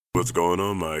What's going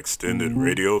on, my extended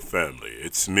radio family?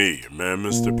 It's me, your man,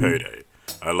 Mr. Payday.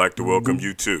 I'd like to welcome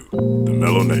you to the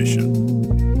Mellow Nation.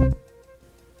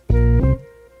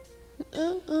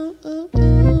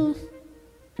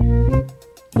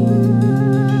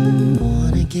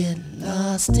 Wanna get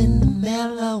lost in the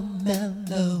mellow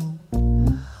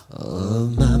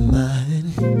of my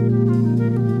mind.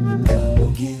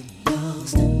 Wanna get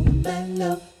lost in the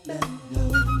mellow.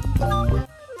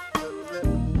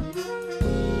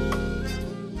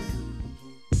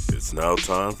 It's now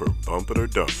time for Bump It or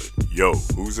Dump It. Yo,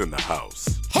 who's in the house?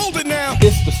 Hold it now!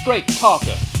 It's the straight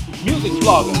talker, music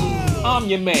blogger. I'm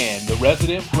your man, the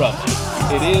resident brother.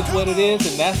 It is what it is,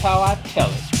 and that's how I tell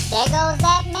it. There goes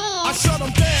that man. I shut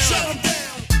him down! Shut him down!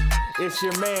 It's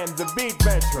your man, the beat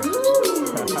veteran.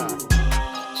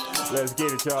 Let's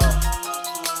get it, y'all.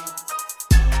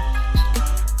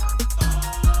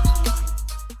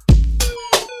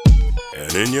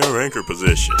 And in your anchor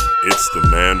position, it's the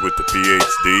man with the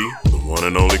PhD, the one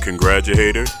and only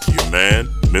congratulator, your man,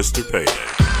 Mr. Payday.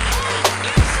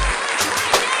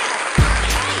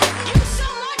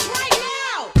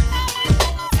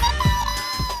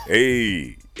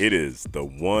 Hey, it is the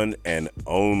one and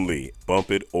only Bump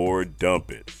It or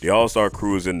Dump It. The All-Star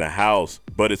crew is in the house,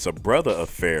 but it's a brother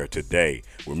affair today.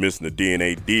 We're missing the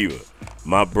DNA Diva.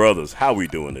 My brothers, how we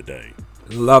doing today?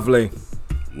 Lovely.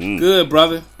 Good,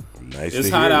 brother. Nice It's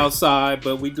to hot hear. outside,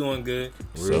 but we doing good.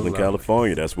 Southern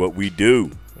California, that's what we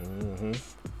do.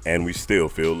 And we still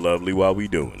feel lovely while we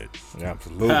doing it.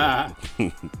 Absolutely. Ah,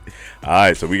 All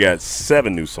right, so we got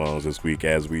 7 new songs this week,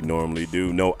 as we normally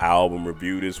do. No album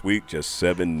review this week, just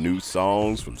 7 new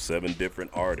songs from 7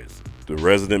 different artists. The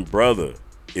resident brother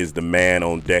is the man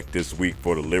on deck this week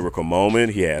for the lyrical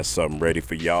moment. He has something ready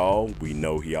for y'all. We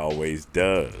know he always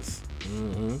does.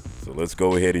 So let's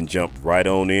go ahead and jump right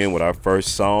on in with our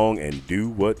first song and do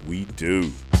what we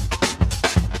do.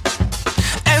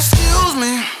 Excuse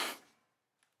me,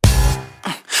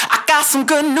 I got some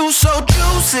good news so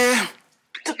juicy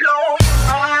to blow your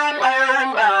mind.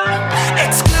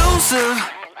 Exclusive,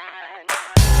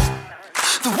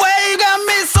 the way you got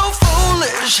me so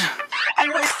foolish.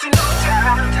 Ain't wasting no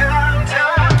time.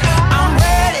 I'm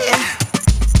ready.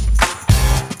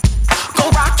 Go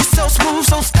rock you so smooth,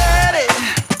 so steady.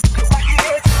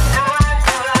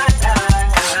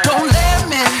 Don't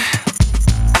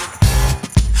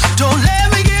let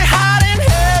me get hot and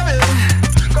heavy.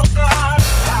 Come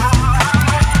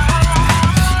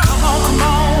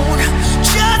on,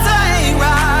 just ain't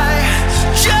right,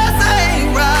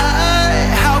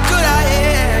 how good I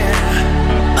am.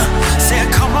 Said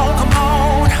come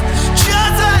on,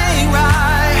 just ain't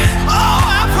right. Oh,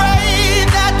 I pray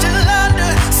that you'll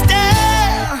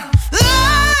understand.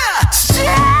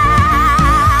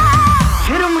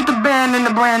 Hit 'em with the band and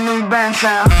the brand new band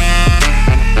sound.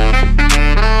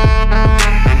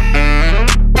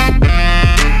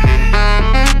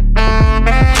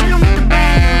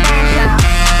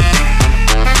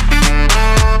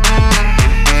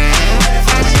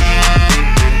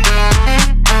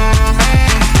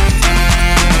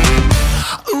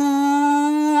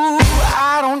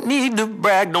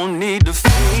 Don't need to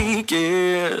fake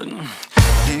it.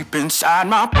 Deep inside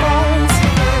my bones,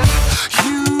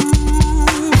 you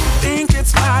think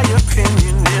it's my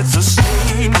opinion, it's a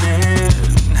statement.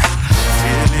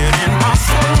 Feel it in my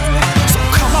soul. So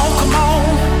come on,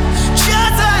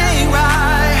 just ain't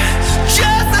right,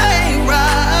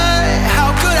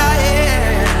 how good I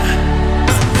am.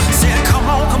 Said come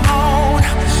on,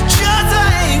 just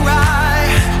ain't right.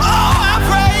 Oh, I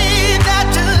pray that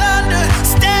you'll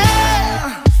understand.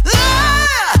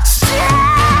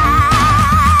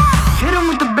 Hit 'em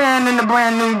with the band and the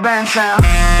brand new band sound.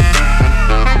 Hit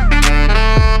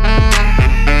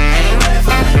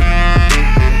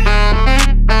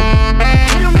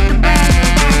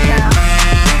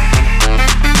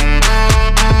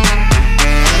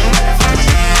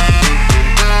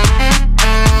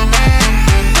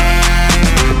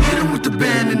 'em with the band and the band sound. Hit 'em with the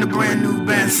band and the brand new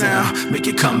band sound. Make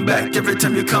it come back every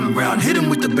time you come around. Hit 'em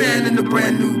with the band and the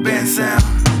brand new band sound.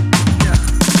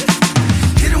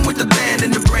 With the band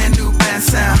and the brand new band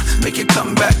sound. Make it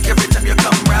come back every time you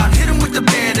come around. Hit 'em with the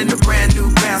band and the brand new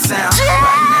band sound.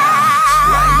 Right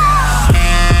now.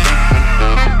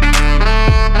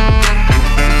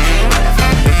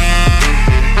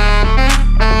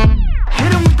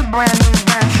 Hit 'em with the brand new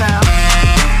band sound.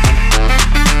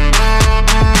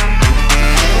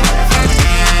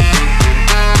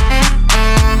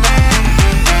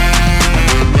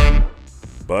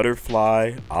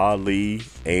 Butterfly Ali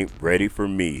Ain't Ready For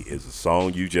Me is the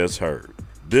song you just heard.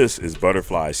 This is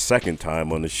Butterfly's second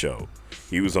time on the show.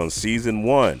 He was on season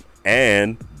 1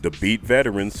 and the Beat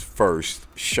Veterans' first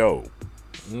show.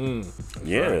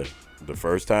 Yeah. right. The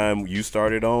first time you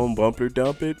started on Bump It or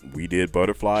Dump It, we did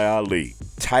Butterfly Ali.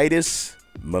 Titus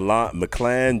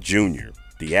McClan Jr.,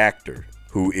 the actor,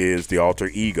 who is the alter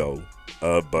ego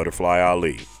of Butterfly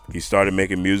Ali. He started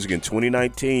making music in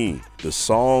 2019. The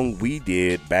song we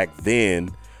did back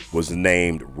then was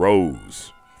named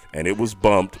Rose, and it was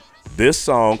bumped. This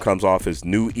song comes off his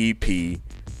new EP,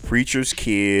 Preacher's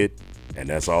Kid, and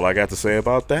that's all I got to say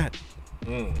about that.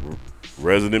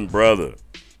 Resident Brother,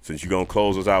 since you're going to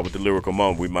close us out with the lyrical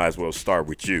moment, we might as well start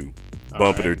with you.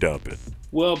 Bump it or dump it.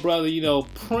 Well, brother,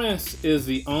 Prince is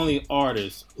the only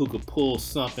artist who could pull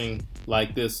something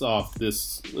like this off,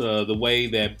 the way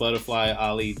that Butterfly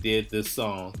Ali did this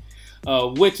song,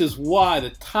 which is why the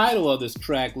title of this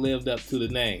track lived up to the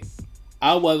name.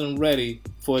 I wasn't ready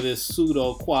for this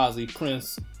pseudo quasi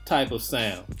Prince type of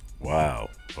sound. Wow.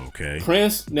 Okay.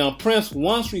 Prince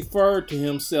once referred to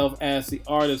himself as the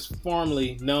artist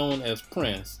formerly known as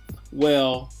Prince.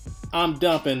 Well, I'm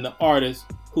dumping the artist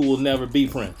who will never be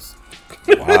Prince.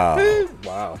 Wow.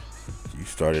 Wow. You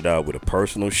started out with a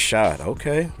personal shot.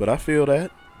 Okay, but I feel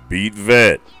that. Beat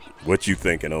Vet, what you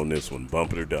thinking on this one?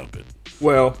 Bump it or dump it?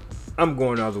 Well, I'm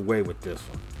going the other way with this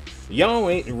one. Y'all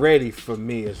ain't ready for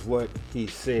me is what he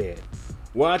said.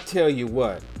 Well, I tell you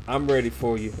what, I'm ready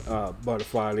for you,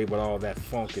 Butterfly Ali, with all that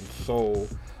funk and soul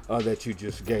that you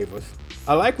just gave us.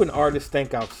 I like when artists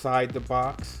think outside the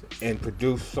box and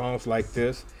produce songs like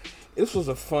this. This was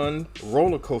a fun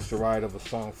roller coaster ride of a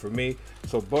song for me.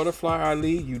 So Butterfly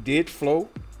Ali, you did float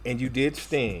and you did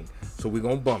sting. So we're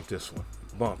going to bump this one.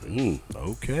 Bump it.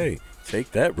 Okay.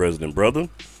 Take that, Resident Brother.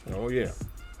 Oh, yeah.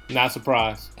 Not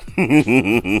surprised.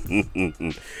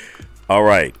 All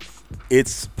right.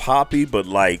 It's poppy, but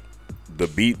like the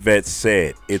Beat Vet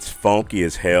said, it's funky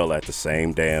as hell at the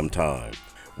same damn time.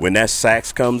 When that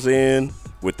sax comes in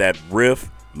with that riff,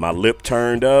 my lip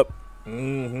turned up.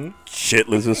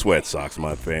 Chitlins and sweat socks,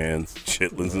 my fans.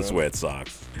 Chitlins and sweat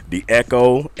socks. The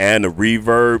echo and the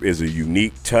reverb is a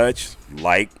unique touch,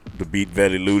 like the Beat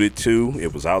Vet alluded to.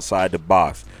 It was outside the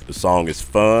box. The song is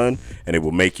fun and it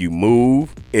will make you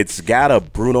move. It's got a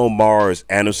Bruno Mars,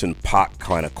 Anderson .Paak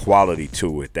kind of quality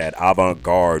to it, that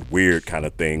avant-garde, weird kind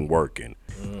of thing working.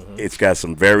 It's got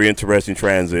some very interesting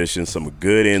transitions, some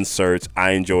good inserts.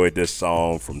 I enjoyed this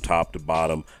song from top to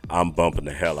bottom. I'm bumping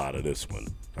the hell out of this one.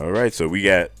 All right, so we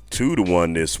got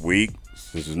 2-1 this week.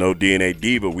 Since there's no DNA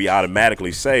Diva, we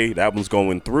automatically say that one's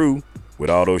going through with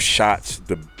all those shots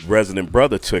the Resident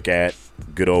Brother took at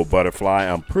good old Butterfly.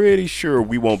 I'm pretty sure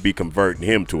we won't be converting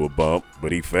him to a bump,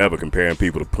 but he forever comparing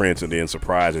people to Prince and then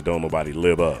surprised that don't nobody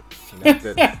live up.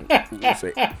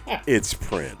 Say, it's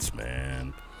Prince,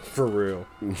 man. For real.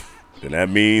 Then that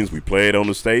means we play it on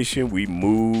the station. We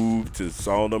move to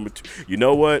song number 2. You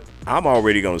know what? I'm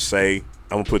already going to say,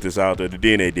 I'm going to put this out there. The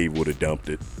DNA Diva would have dumped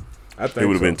it. I think It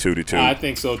would have so. been 2-2. I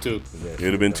think so too. Yeah, It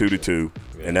would have been 2-2.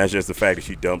 Yeah. And that's just the fact that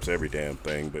she dumps every damn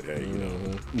thing. But hey, you know.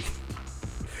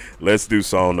 Let's do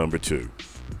song number 2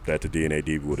 that the DNA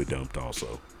Diva would have dumped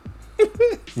also.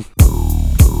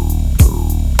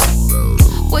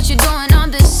 What you doing on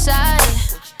this side?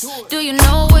 Do you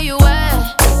know where you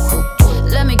at?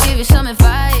 Let me give you some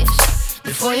advice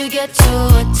before you get too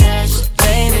attached,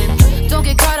 baby. Don't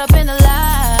get caught up in the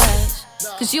lies,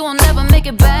 cause you will never make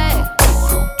it back.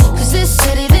 Cause this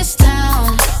city, this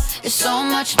town is so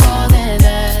much more than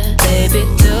that. Baby,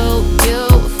 do you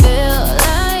feel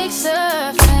like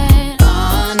surfing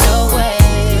on the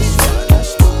waves?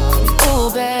 Ooh,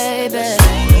 baby,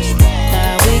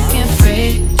 now we can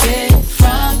freak it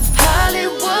from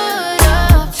Hollywood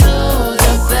up to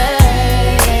the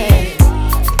Bay.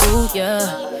 Ooh, yeah,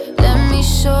 let me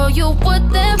show you what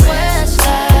that West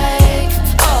like.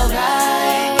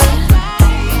 Alright,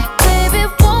 baby,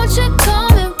 won't you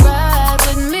come and ride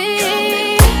with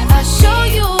me? I'll show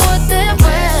you what that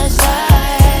West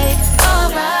like.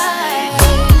 Alright,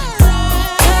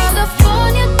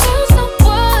 California girls know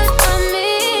what I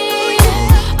mean.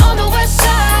 On the West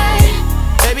side.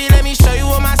 Baby, let me show you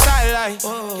what my side like.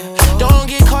 Don't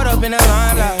get caught up in the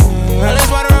limelight. All this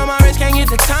water on my wrist, can't get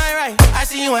the time right. I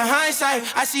see you in hindsight,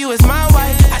 I see you as my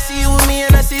wife. I see you with me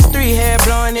and us is 3, hair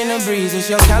blowing in the breeze. It's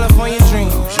your California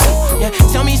dream. Yeah,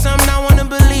 tell me something I wanna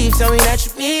believe. Tell me that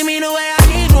you need me the way I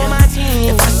need you on my team.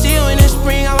 If I see you in the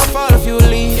spring, I will fall if you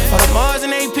leave. For the Mars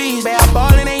and APs, babe, I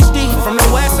ball in HD. From the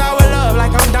west side with love,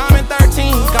 like I'm Diamond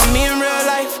 13. Got me in real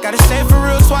life, gotta say it for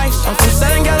real twice. I'm from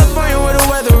Southern California where the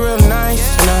weather real nice.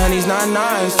 And the honey's not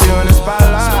nice, you in the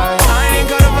spotlight. I ain't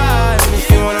gonna vibe. If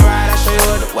you wanna ride, I'll show you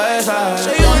what the west side.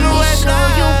 Show you on the west Show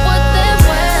you side. what that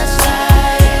West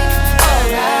like.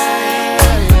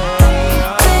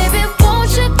 Alright, baby,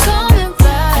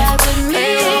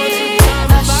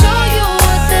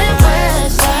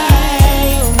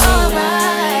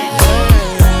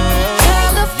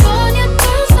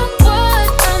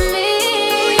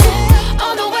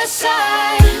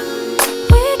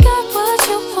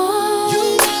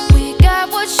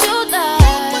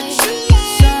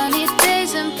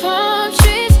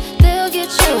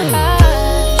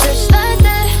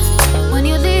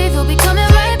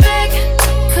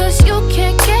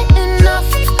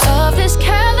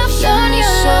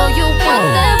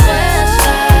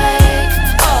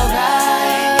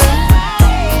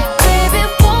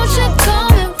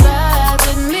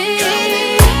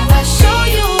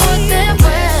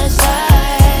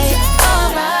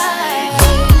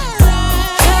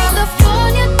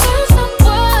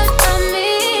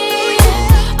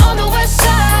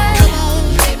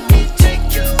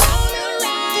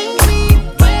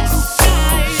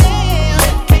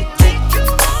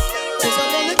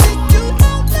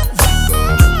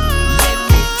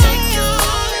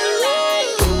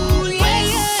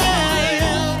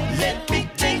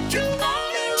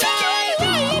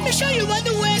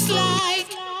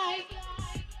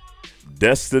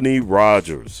 Destiny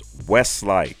Rogers,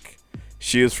 Westlake.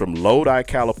 She is from Lodi,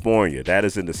 California. That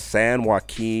is in the San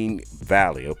Joaquin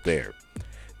Valley up there.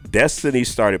 Destiny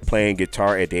started playing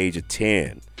guitar at the age of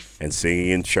 10 and singing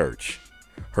in church.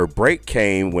 Her break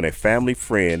came when a family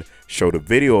friend showed a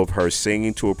video of her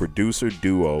singing to a producer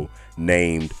duo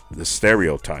named The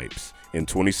Stereotypes in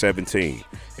 2017.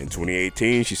 In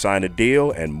 2018, she signed a deal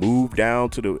and moved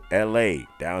down to the LA,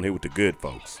 down here with the good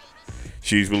folks.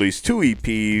 She's released 2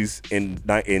 EPs in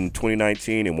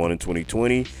 2019 and one in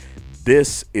 2020.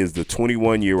 This is the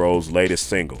 21-year-old's latest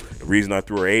single. The reason I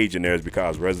threw her age in there is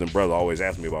because Resident Brother always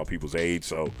asks me about people's age,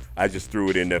 so I just threw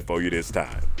it in there for you this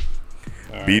time.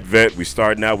 Right. Beat Vet, we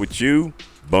starting out with you.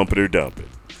 Bump it or dump it.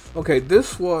 Okay,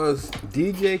 this was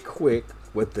DJ Quick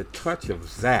with the touch of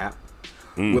Zap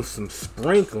with some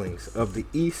sprinklings of the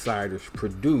East Siders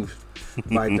produced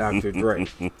by Dr. Dre.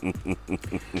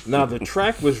 Now, the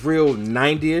track was real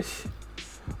 90ish,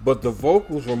 but the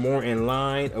vocals were more in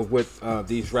line of what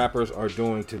these rappers are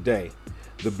doing today.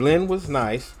 The blend was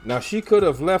nice. Now, she could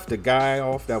have left the guy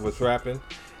off that was rapping,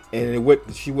 and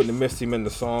she wouldn't have missed him in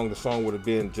the song. The song would have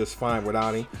been just fine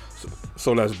without him.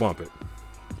 So let's bump it.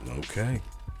 Okay.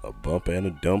 A bump and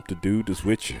a dump to do this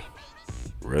with you.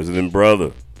 Resident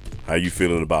Brother, how you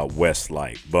feeling about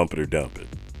Westlake? Bump it or dump it?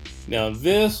 Now,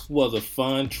 this was a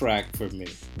fun track for me.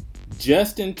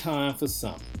 Just in time for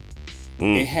summer.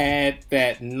 It had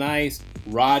that nice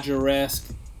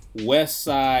Roger-esque West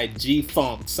Side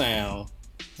G-Funk sound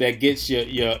that gets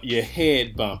your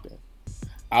head bumping.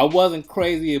 I wasn't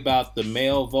crazy about the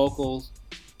male vocals,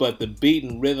 but the beat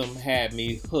and rhythm had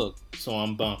me hooked, so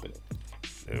I'm bumping it.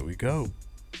 There we go.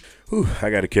 Whew, I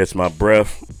got to catch my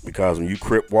breath because when you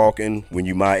crip walking, when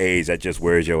you my age, that just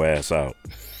wears your ass out.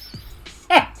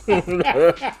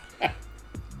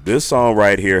 This song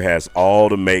right here has all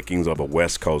the makings of a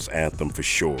West Coast anthem for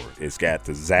sure. It's got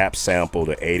the Zap sample,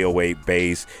 the 808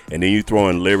 bass, and then you throw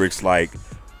in lyrics like,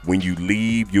 when you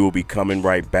leave, you will be coming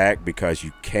right back because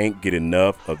you can't get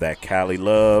enough of that Cali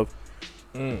love.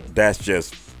 That's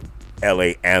just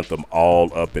LA anthem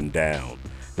all up and down.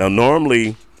 Now,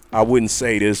 normally, I wouldn't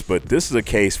say this, but this is a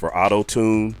case for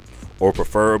auto-tune or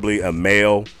preferably a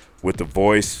male with a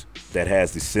voice that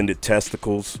has descended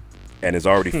testicles and has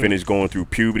already finished going through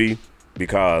puberty,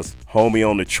 because homie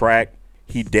on the track,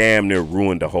 he damn near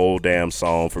ruined the whole damn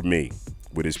song for me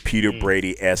with his Peter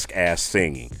Brady-esque ass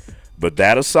singing. But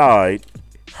that aside,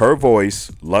 her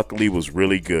voice luckily was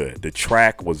really good. The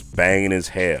track was banging as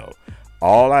hell.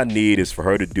 All I need is for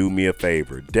her to do me a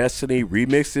favor. Destiny,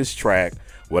 remix this track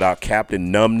without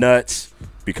Captain Numbnuts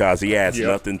because he adds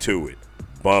nothing to it.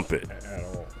 Bump it.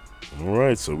 All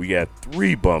right, so we got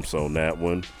 3 bumps on that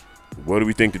one. What do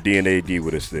we think the DNAD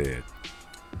would have said?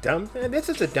 Dump? This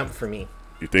is a dump for me.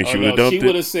 You think she would have dumped it? She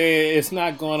would have said it's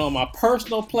not going on my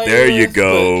personal playlist. There you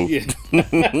go. Yeah.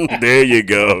 There you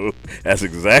go. That's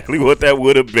exactly what that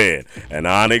would have been. An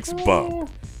Onyx bump.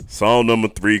 Song number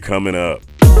 3 coming up.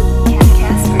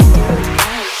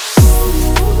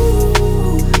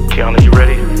 Kiana, you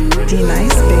ready?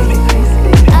 D-Nice, baby.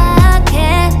 I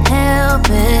can't help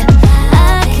it.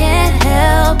 I can't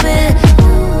help it.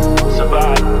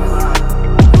 Survive.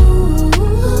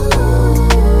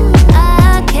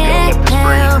 I can't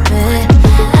help it.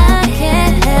 I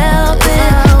can't help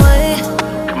it.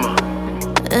 Come on.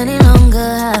 Any longer,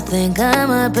 I think I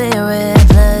might be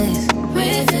replaced.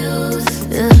 Refuse,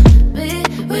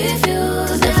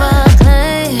 refuse. If I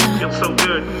claim Feels so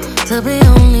good. to be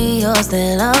only yours,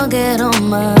 then I'll get on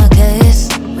my case.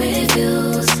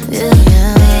 Refuse,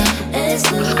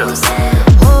 Let's go.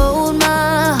 hold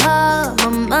my heart,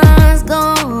 my mind's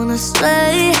gone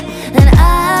astray, and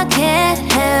I can't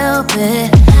help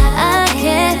it. I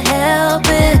can't help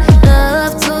it.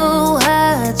 Love too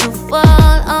high to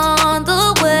fall on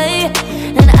the way,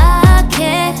 and I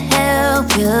can't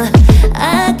help you.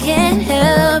 I can't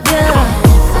help you.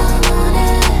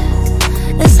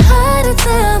 It's hard to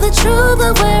tell the truth,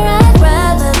 but where I'd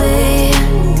rather be,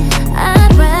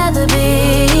 I'd rather be.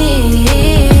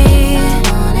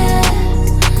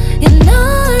 You know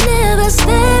I never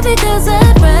stay because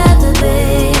I'd rather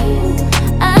be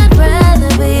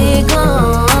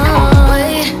gone.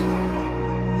 Wait,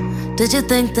 did you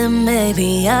think that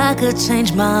maybe I could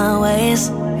change my ways?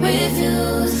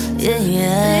 Refuse,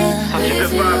 yeah. I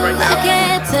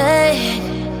can't take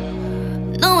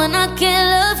knowing I can't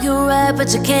love you right,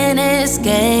 but you can't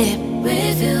escape.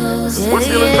 Refuse, What's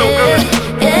feeling so good?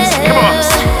 yeah. Come on.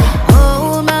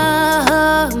 Hold my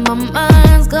heart, my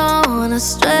mind's gone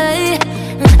astray,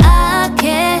 and I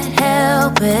can't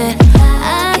help it.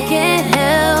 I can't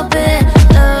help it.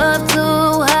 Love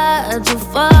too hard to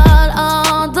fall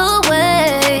on the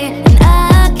way, and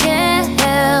I can't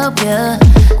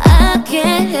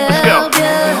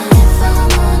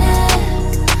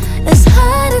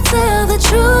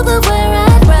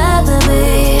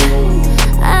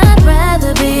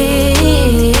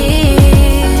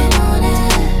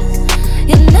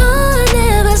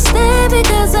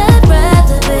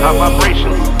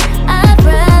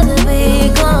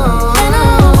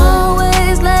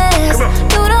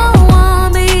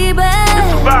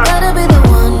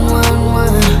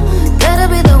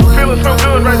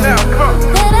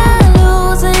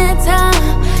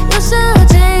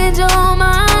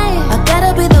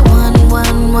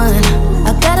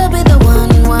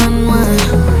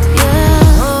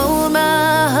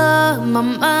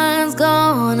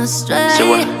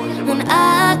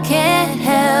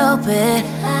help it.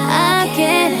 I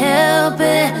can't help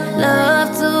it. Love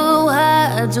too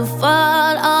hard to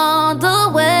fall all the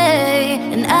way,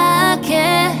 and I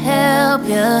can't help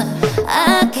you.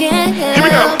 I can't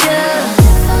help you.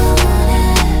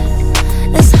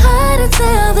 It's hard to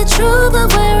tell the truth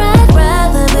of where I'd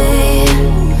rather be.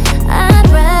 I'd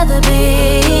rather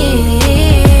be.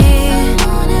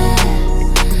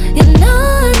 You know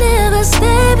I never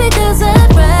stay because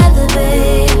I'd rather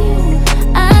be.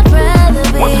 I'd rather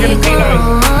be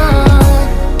gone.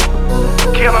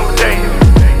 Kill him, Dave.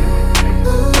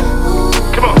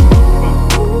 Come on.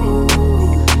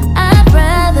 I'd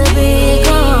rather be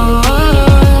gone.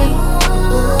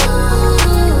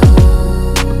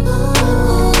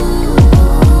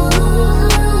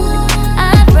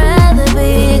 I'd rather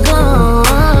be gone.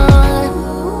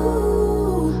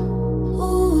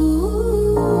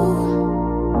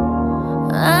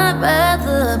 I'd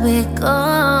rather be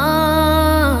gone.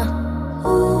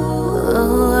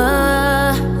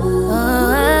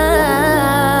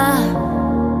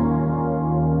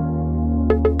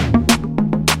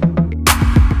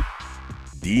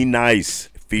 D-Nice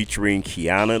featuring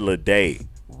Kiana Lede,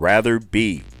 Rather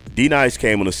Be. D-Nice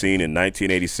came on the scene in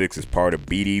 1986 as part of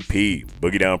BDP,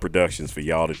 Boogie Down Productions, for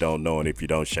y'all that don't know, and if you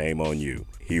don't, shame on you.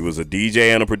 He was a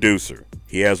DJ and a producer.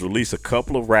 He has released a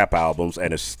couple of rap albums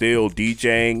and is still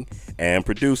DJing and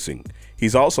producing.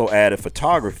 He's also added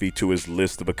photography to his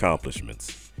list of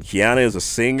accomplishments. Kiana is a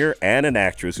singer and an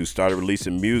actress who started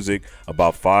releasing music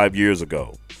about 5 years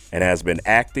ago and has been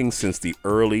acting since the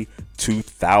early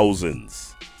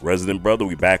 2000s. Resident Brother,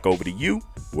 we back over to you.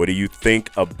 What do you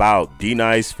think about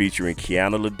D-Nice featuring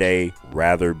Kiana Lede,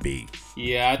 Rather Be?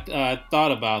 Yeah, I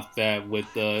thought about that with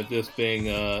this being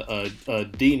a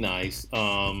D-Nice.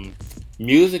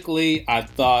 Musically, I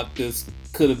thought this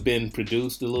could have been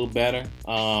produced a little better.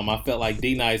 I felt like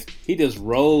D-Nice, he just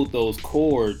rolled those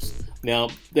chords. Now,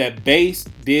 that bass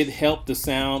did help the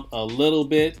sound a little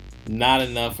bit, not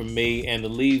enough for me, and the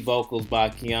lead vocals by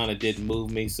Kiana didn't move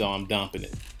me, so I'm dumping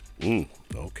it.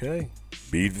 Okay.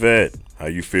 Beat Vet, how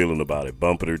you feeling about it?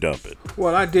 Bump it or dump it?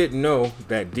 Well, I didn't know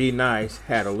that D-Nice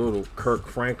had a little Kirk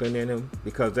Franklin in him,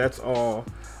 because that's all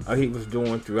he was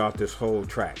doing throughout this whole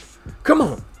track. Come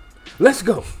on, let's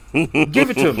go. Give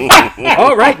it to me.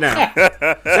 All right now.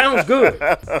 Sounds good.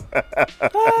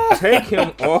 Take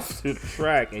him off the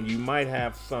track and you might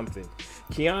have something.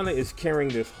 Kiana is carrying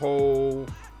this whole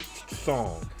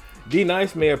song.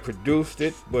 D-Nice may have produced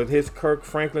it, but his Kirk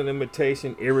Franklin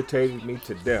imitation irritated me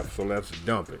to death, so let's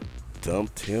dump it.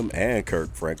 Dumped him and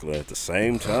Kirk Franklin at the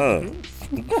same time.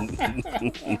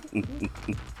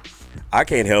 I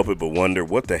can't help it but wonder,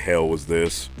 what the hell was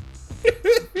this?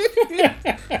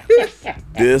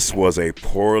 This was a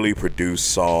poorly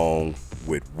produced song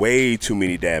with way too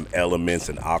many damn elements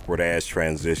and awkward ass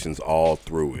transitions all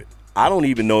through it. I don't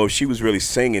even know if she was really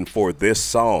singing for this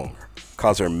song,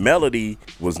 because her melody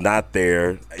was not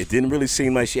there. It didn't really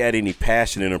seem like she had any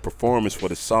passion in her performance for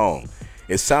the song.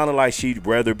 It sounded like she'd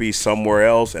rather be somewhere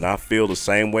else, and I feel the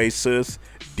same way, sis.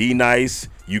 D-Nice,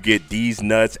 you get D's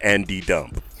nuts and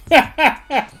D-Dump.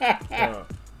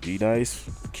 D-Nice,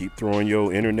 keep throwing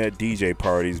your internet DJ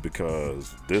parties,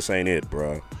 because this ain't it,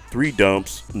 bruh. 3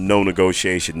 dumps, no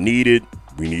negotiation needed.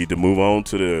 We need to move on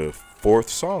to the 4th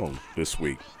song this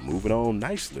week. Moving on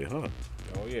nicely, huh?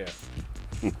 Oh, yeah.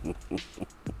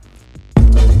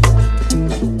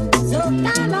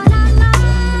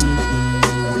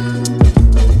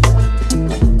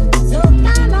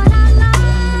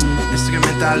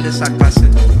 Instrumental de Sac Passé.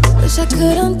 Wish I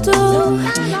could undo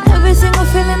every single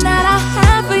feeling that I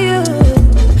have for you.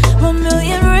 1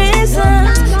 million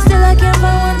reasons, still I can't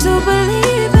find one to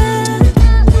believe in.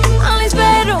 All these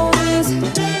bad omens,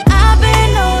 I've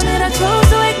been on it, I chose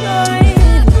to ignore it.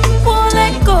 Won't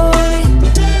let go of it.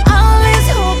 All this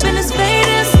hope and this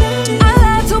fading slowly. I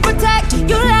lied to protect,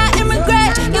 you lied and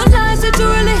regret. You lied, said you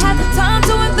really had the time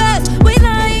to invest. We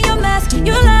lie in your mess,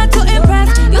 you lied to impress.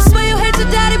 You swear you hate your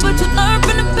daddy, but you learned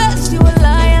from the best. You a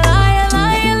liar, liar,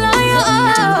 liar, liar,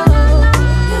 oh.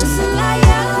 You's a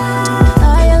liar,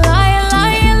 liar, liar,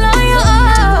 liar, liar,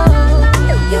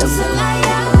 oh. You's a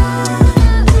liar.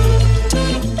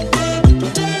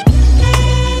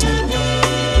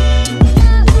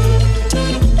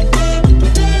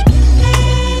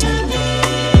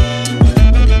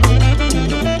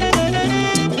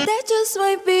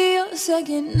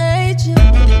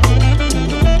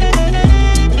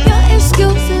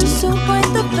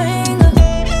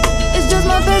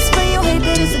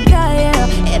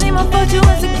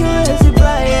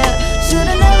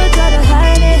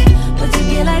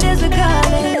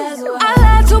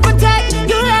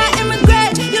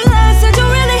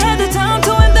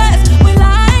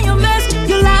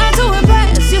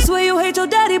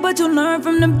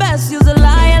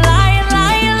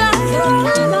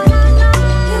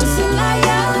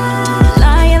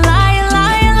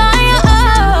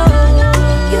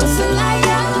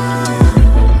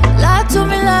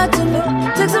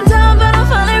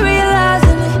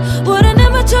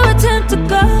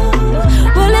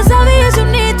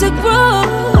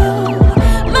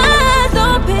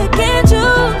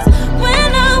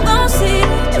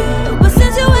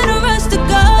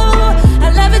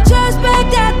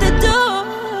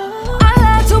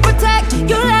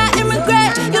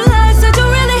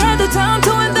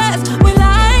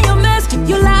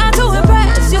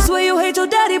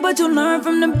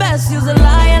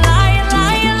 liar, liar,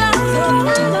 liar, liar.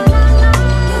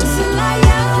 You's a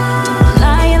liar.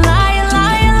 Liar, liar,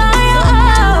 liar,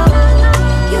 liar.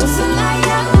 You's a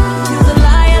liar. You's a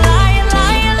liar, liar,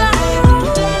 liar, liar.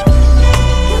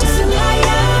 You's a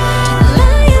liar.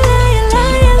 Liar, liar,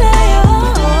 liar, liar.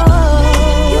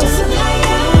 You's a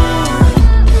liar.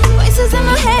 Voices in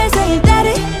my head saying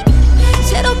daddy.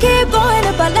 Shit don't keep going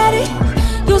if I let it.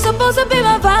 You supposed to be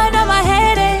my vibe, not my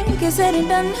headache. It's said and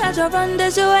done, had your run,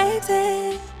 that you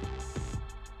waited.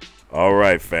 All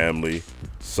right, family.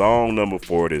 Song number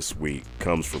 4 this week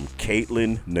comes from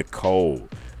Caitlin Nicole.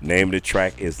 Name of the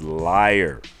track is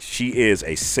Liar. She is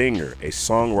a singer, a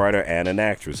songwriter, and an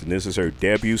actress, and this is her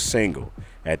debut single.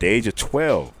 At the age of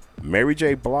 12, Mary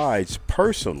J. Blige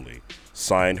personally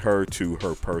signed her to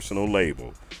her personal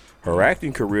label. Her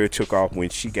acting career took off when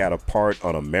she got a part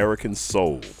on American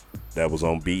Soul that was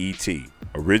on BET.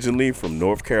 Originally from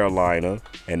North Carolina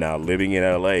and now living in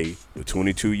LA, the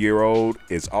 22-year-old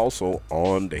is also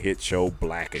on the hit show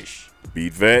Blackish.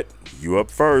 Beat Vet, you up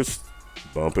first.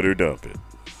 Bump it or dump it.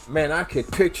 Man, I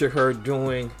could picture her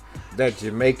doing that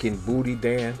Jamaican booty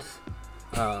dance.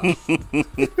 Yeah,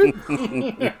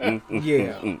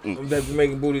 that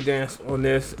Jamaican booty dance on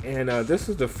this. And this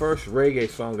is the first reggae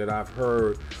song that I've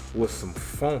heard with some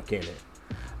funk in it.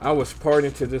 I was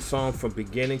partying to this song from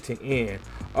beginning to end.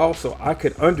 Also, I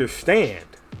could understand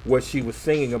what she was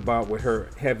singing about with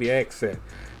her heavy accent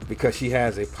because she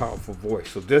has a powerful voice.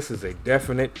 So this is a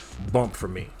definite bump for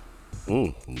me.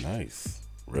 Nice.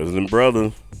 Resident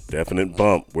Brother, definite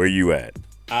bump. Where you at?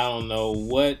 I don't know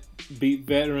what Beat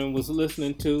Veteran was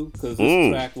listening to because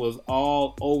this track was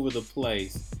all over the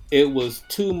place. It was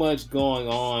too much going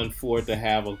on for it to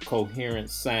have a coherent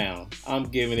sound. I'm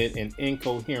giving it an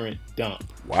incoherent dump.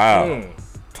 Wow.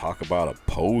 Talk about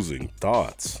opposing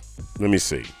thoughts. Let me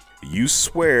see. You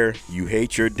swear you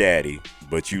hate your daddy,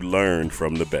 but you learned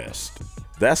from the best.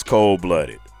 That's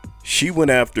cold-blooded. She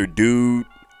went after dude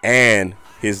and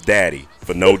his daddy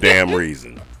for no damn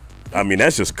reason. I mean,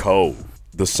 that's just cold.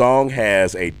 The song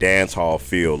has a dance hall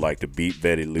feel like the Beat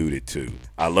Vet alluded to.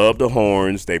 I love the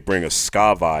horns. They bring a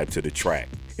ska vibe to the track.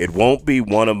 It won't be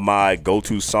one of my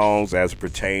go-to songs as it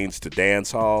pertains to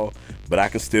dance hall, but I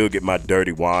can still get my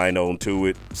dirty wine onto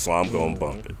it, so I'm going to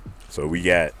bump it. So we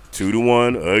got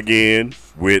 2-1 again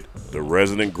with the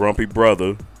resident grumpy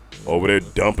brother over there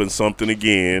dumping something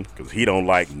again because he don't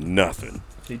like nothing.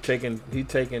 He taking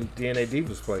DNA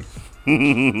Diva's place.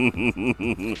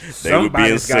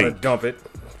 Somebody's got to dump it.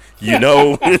 You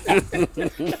know.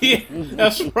 Yeah,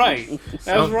 that's right.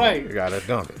 That's right. You gotta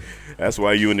dump it. That's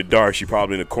why you in the dark. She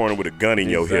probably in the corner with a gun in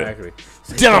your hip. Exactly.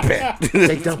 Dump it.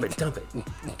 Say dump it, dump it.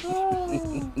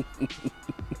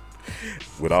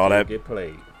 With all that, get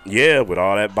played. Yeah, with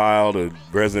all that bile the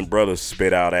Resident Brother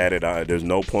spit out at it, there's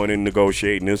no point in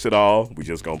negotiating this at all. We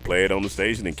just gonna play it on the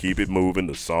station and keep it moving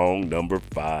to song number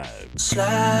 5.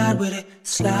 Slide with it,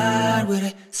 slide with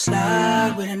it,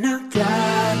 slide with it now,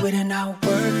 glide with it now,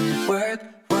 work, work,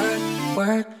 work,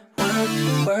 work, work,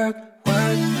 work,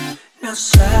 work. Now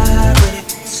slide with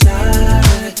it, slide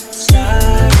with it,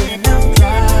 slide with it now,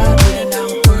 glide with it now,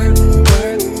 work,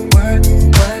 work, work,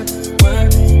 work,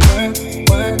 work, work,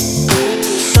 work.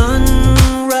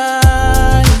 Sunrise,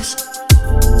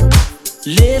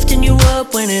 lifting you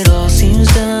up when it all seems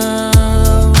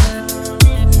down.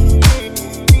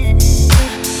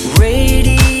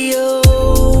 Radio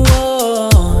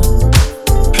on,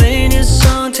 playing this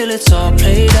song till it's all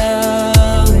played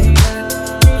out.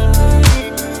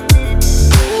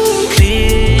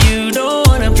 Clear, you don't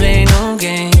wanna play no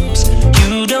games.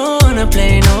 You don't wanna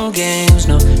play no games,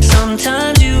 no.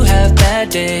 Sometimes you have bad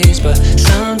days, but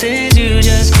some days you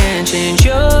just can't change.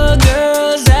 Your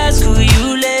girls ask who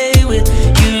you lay with.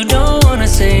 You don't wanna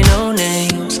say no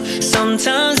names.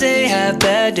 Sometimes they have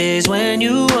bad days when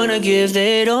you wanna give,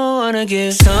 they don't wanna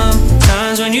give.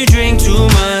 Sometimes when you drink too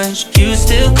much, you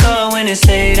still call when it's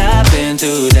late. I've been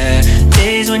through that.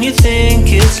 Days when you think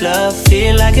it's love,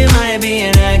 feel like it might be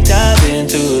an act. I've been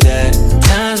through that.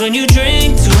 Times when you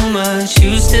drink too much,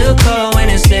 you still call when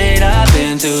it's late. I've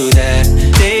been through that.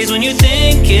 Days when you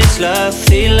think it's love,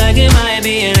 feel like it might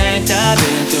be an act. I've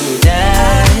been through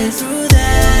that. I've been through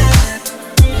that.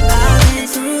 I've been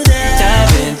through that. I've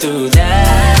been through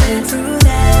that. I've been through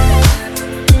that.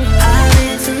 I've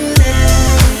been through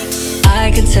that.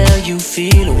 I can tell you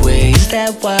feel away. Is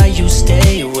that why you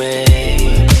stay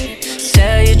away?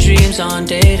 Sell your dreams on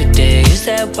day to day. Is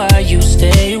that why you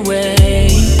stay away?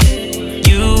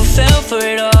 You fell for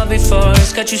it all before.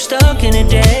 It's got you stuck in a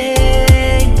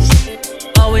daze.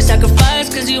 Always sacrifice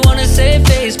cause you wanna save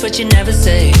face, but you never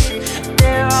save.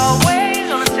 They're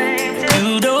always on the same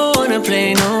day. You don't wanna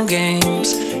play no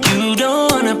games. You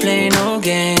don't play no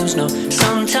games, no.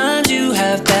 Sometimes you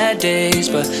have bad days,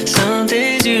 but some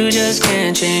days you just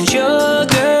can't change. Your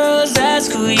girls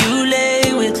ask who you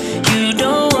lay with. You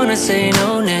don't wanna say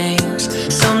no names.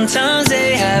 Sometimes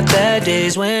they have bad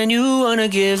days. When you wanna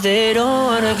give, they don't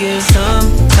wanna give.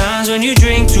 Sometimes when you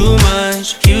drink too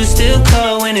much, you still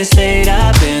call when it's late.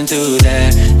 I've been through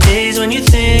that. Days when you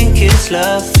think it's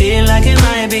love, feel like it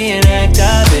might be an act.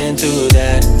 I've been through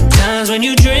that. Times when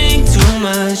you drink too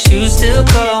much, you still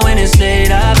call when it's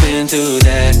late. I've been through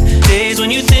that. Days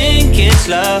when you think it's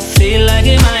love, feel like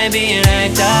it might be an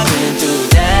act. I've been through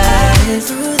that. I've been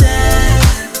through that.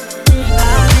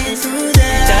 I've been through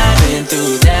that. I've been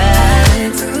through that.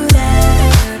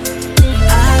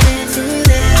 I've been through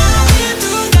that. I've been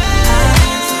through that.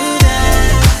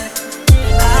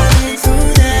 I've been through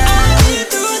that. I've been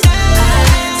through that. I've been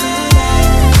through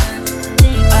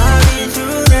that. I've been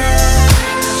through that.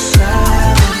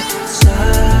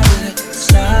 Slide with it,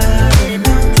 slide with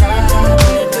it,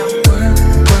 work,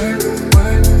 work,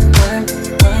 work, work,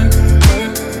 work,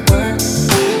 work,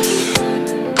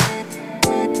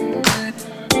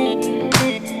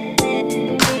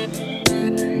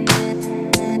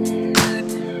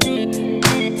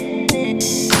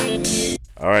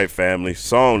 All right, family.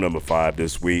 Song number 5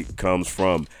 this week comes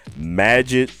from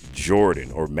Majid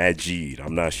Jordan, or Majid,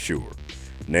 I'm not sure.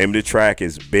 Name of the track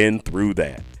is Been Through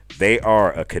That. They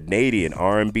are a Canadian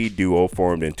R&B duo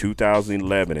formed in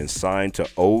 2011 and signed to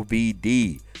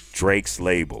OVD, Drake's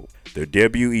label. Their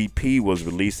debut EP was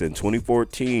released in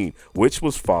 2014, which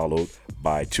was followed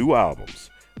by 2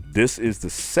 albums. This is the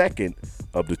second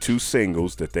of the 2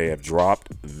 singles that they have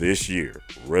dropped this year.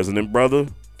 Resident Brother,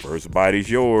 first bite is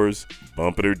yours.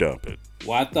 Bump it or dump it.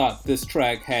 Well, I thought this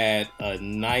track had a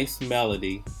nice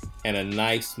melody and a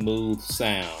nice smooth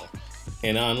sound.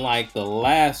 And unlike the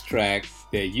last track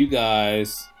that you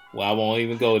guys, well, I won't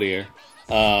even go there.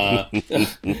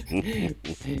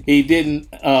 He didn't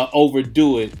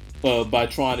overdo it by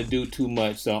trying to do too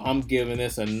much. So I'm giving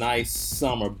this a nice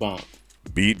summer bump.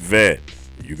 Beat Vet,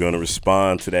 you gonna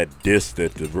respond to that diss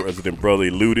that the Resident Brother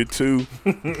alluded to?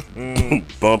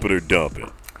 Bump it or dump it.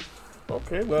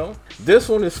 Okay, well, this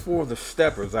one is for the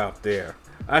steppers out there.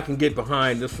 I can get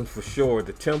behind this one for sure.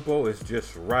 The tempo is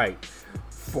just right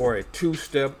for a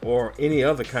 2-step or any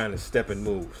other kind of stepping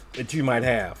moves that you might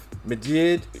have.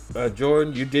 Majid,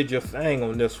 Jordan, you did your thing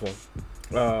on this one.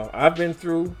 I've been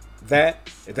through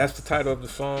that. That's the title of the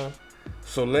song.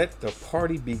 So let the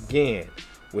party begin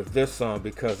with this song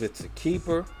because it's a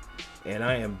keeper, and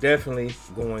I am definitely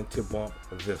going to bump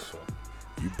this one.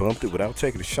 You bumped it without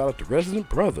taking a shot at the Resident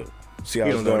Brother. See how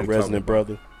it's done, Resident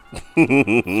Brother?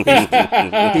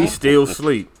 He still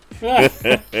sleep. He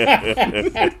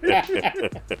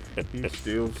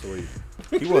still sleep.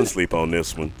 He wasn't sleep on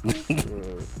this one.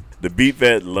 The Beat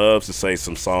Vet loves to say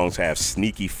some songs have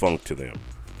sneaky funk to them.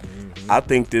 I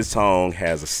think this song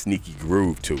has a sneaky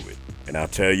groove to it, and I'll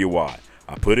tell you why.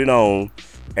 I put it on,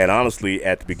 and honestly,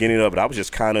 at the beginning of it, I was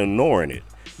just kind of ignoring it.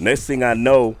 Next thing I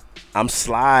know, I'm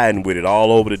sliding with it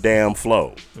all over the damn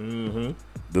flow.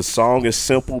 The song is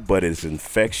simple, but it's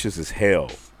infectious as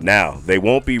hell. Now, they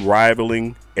won't be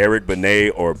rivaling Eric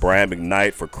Benet or Brian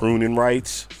McKnight for crooning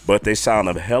rights, but they sound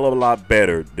a hell of a lot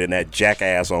better than that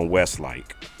jackass on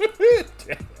Westlake.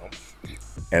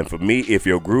 And for me, if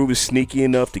your groove is sneaky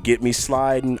enough to get me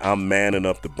sliding, I'm man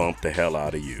enough to bump the hell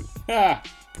out of you.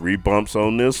 3 bumps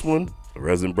on this one. The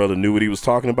Resident Brother knew what he was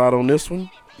talking about on this one.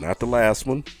 Not the last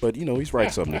one, but you know, he's right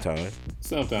sometimes.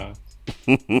 Sometimes.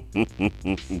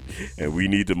 And we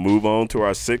need to move on to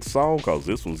our 6th song because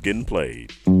this one's getting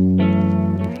played.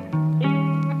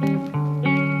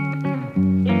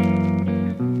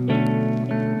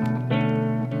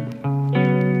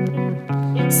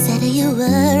 Said you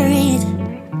worried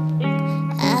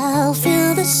I'll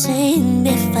feel the same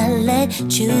if I let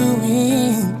you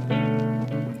in.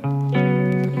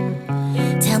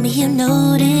 Tell me you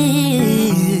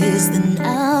notice, then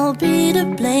I'll be to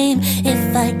blame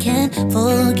if I can't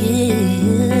forgive.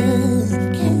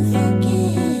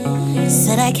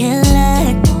 Said I can't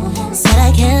lie, said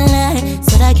I can't lie,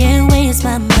 said I can't waste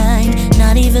my mind,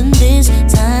 not even this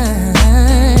time.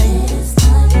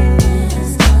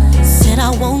 Said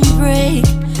I won't break,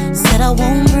 said I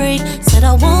won't break, said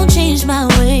I won't change my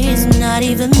ways, not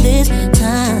even this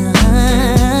time.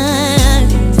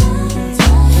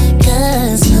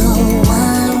 'Cause no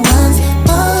one wants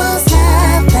both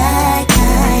love, that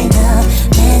kind of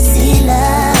messy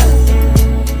love.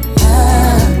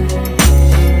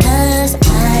 'Cause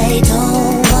I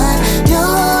don't want no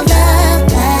love,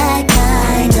 that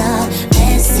kind of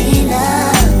messy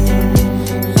love.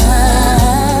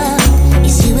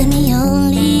 It's you and me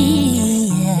only,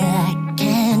 yeah, I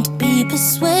can't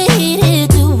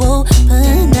persuaded to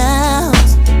open out.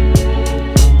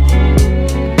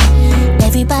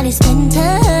 Everybody's been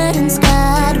turned,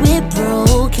 scarred with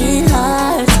broken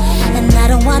hearts, and I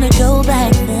don't wanna go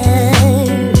back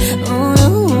there. Oh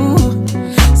no.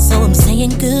 So I'm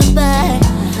saying goodbye.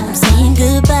 I'm saying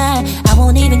goodbye. I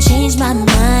won't even change my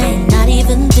mind, not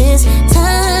even this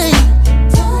time.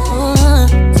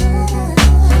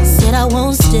 Said I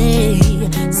won't stay,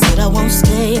 said I won't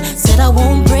stay, said I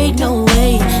won't break, no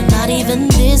way, not even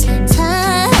this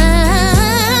time.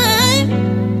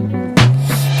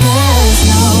 'Cause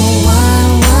no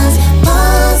one wants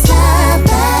most of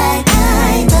that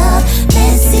kind of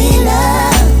messy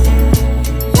love,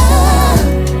 love.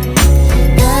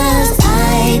 'Cause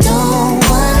I don't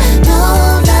want no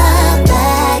love,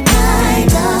 that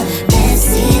kind of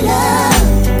messy love,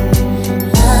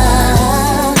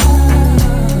 love.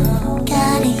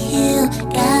 Gotta heal,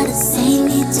 gotta save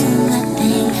me to my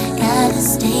thing, gotta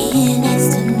stay here next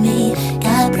to me,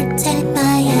 gotta protect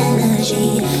my energy.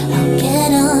 I'll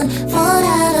get on, fall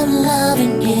out of love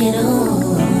and get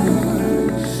on.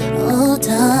 Oh,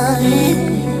 darling,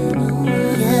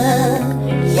 yeah,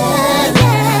 yeah,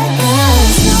 yeah.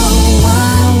 'Cause no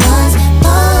one wants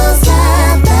most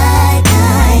of that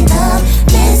kind of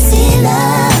messy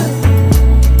love,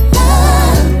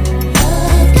 love,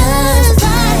 love. 'Cause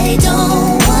I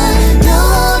don't want no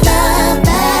love,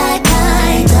 that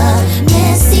kind of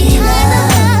messy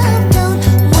love, love.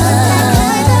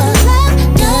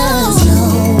 'Cause no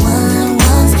one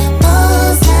wants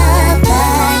most of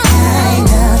that kind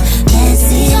of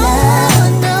messy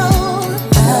love, no,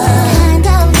 kind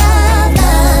of love.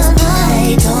 'Cause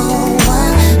I don't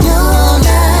want no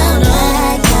love,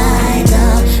 that kind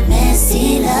of messy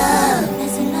love,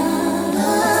 messy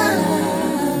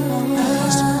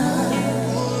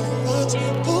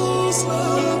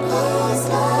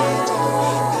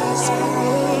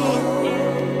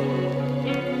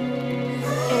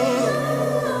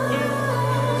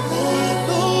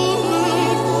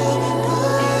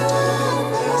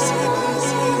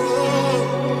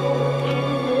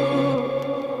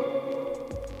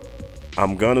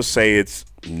I'm gonna say it's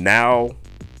now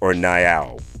or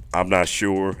Niall. I'm not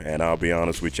sure, and I'll be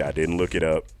honest with you, I didn't look it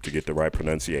up to get the right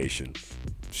pronunciation.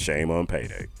 Shame on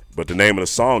Payday. But the name of the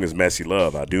song is Messy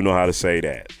Love. I do know how to say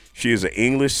that. She is an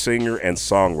English singer and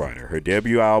songwriter. Her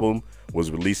debut album was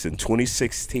released in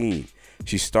 2016.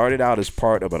 She started out as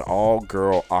part of an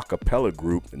all-girl a cappella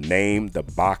group named the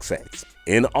Boxettes.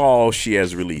 In all, she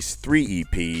has released 3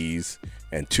 EPs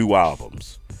and 2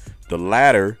 albums, the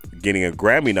latter getting a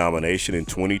Grammy nomination in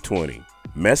 2020.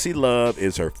 Messy Love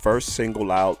is her first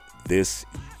single out this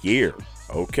year.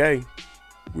 Okay,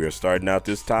 we are starting out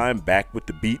this time back with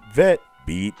the Beat Vet.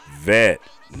 Beat Vet.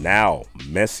 Now,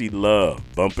 Messy Love.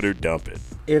 Bump it or dump it.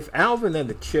 If Alvin and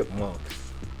the Chipmunks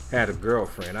had a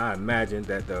girlfriend, I imagine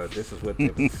that this is what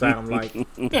it would sound like.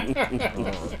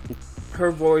 Her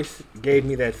voice gave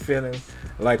me that feeling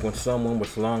like when someone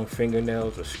with long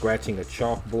fingernails are scratching a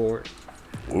chalkboard.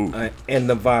 And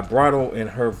the vibrato in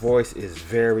her voice is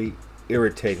very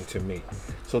irritating to me.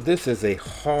 So this is a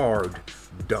hard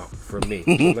dump for me.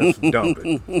 So let's dump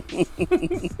it.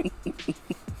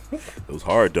 Those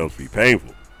hard dumps be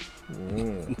painful.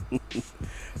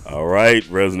 All right,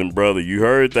 Resident Brother, you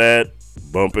heard that.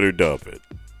 Bump it or dump it.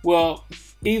 Well,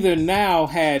 either Now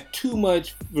had too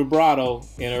much vibrato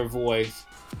in her voice,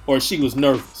 or she was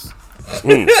nervous.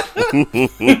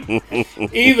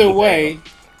 Either way,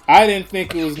 I didn't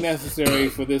think it was necessary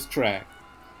for this track.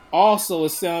 Also, it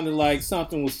sounded like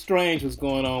something was strange was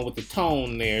going on with the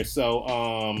tone there, so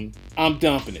I'm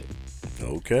dumping it.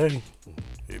 Okay.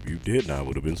 If you didn't, I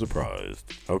would have been surprised.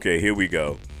 Okay, here we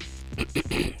go.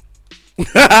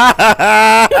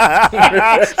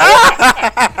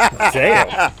 Damn.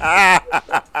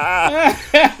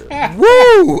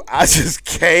 Woo! I just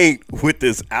can't with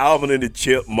this Alvin and the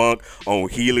Chipmunk on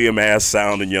helium ass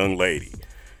sounding young lady.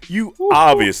 You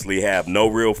obviously have no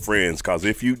real friends, cause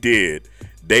if you did,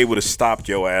 they would have stopped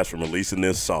your ass from releasing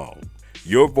this song.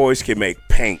 Your voice can make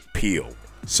paint peel,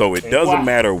 so it doesn't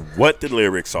matter what the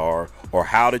lyrics are or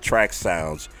how the track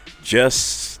sounds.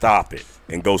 Just stop it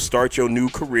and go start your new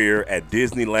career at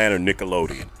Disneyland or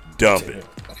Nickelodeon. Dump it.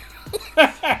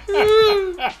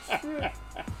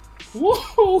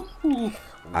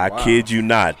 I kid you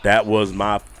not. That was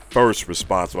my first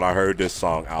response when I heard this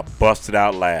song. I busted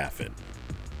out laughing.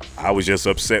 I was just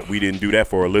upset we didn't do that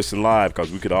for a listen live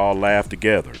because we could all laugh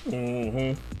together.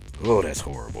 Oh, that's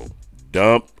horrible.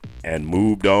 Dump and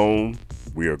moved on.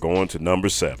 We are going to number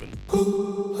 7.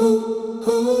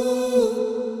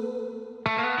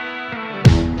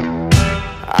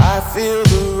 I feel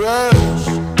the rush,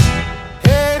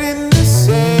 head in the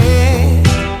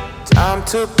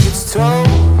took its toll.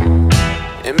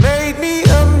 It made me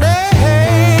a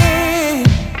man.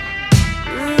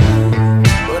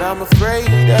 But I'm afraid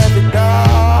of the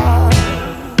dark.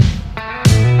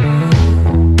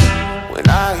 When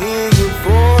I hear your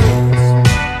voice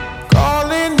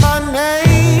calling my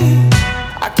name,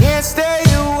 I can't stay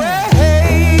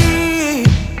away.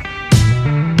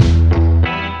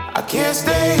 I can't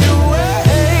stay away.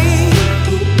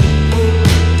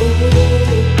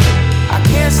 I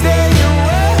can't stay away.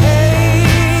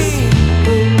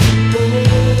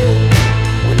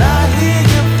 When I hear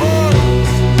your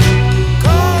voice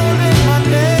calling my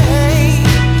name,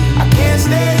 I can't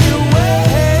stay away.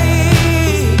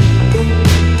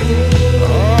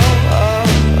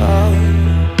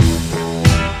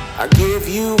 I give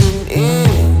you an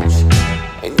inch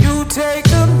and you take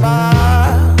a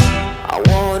mile. I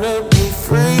wanna be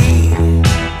free,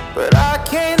 but I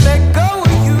can't let go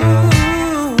of you.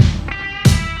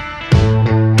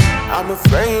 I'm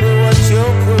afraid of what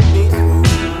you'll put me through.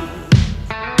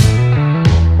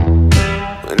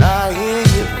 When I hear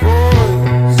your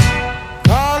voice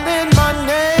calling my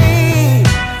name,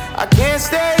 I can't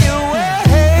stay away.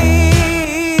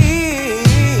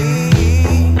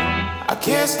 I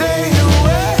can't stay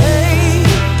away.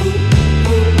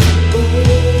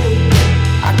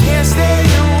 I can't stay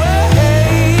away.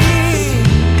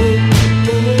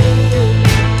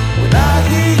 When I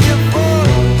hear your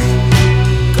voice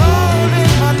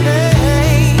calling my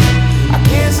name, I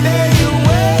can't stay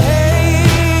away.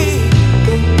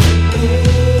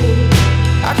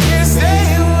 I can't stay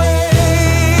away.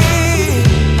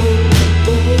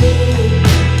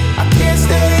 I can't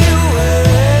stay away.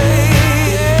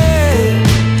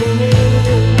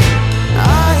 I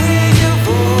hear your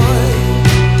voice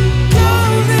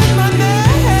calling my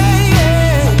name.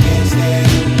 I can't stay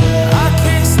away. I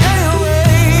can't stay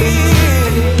away.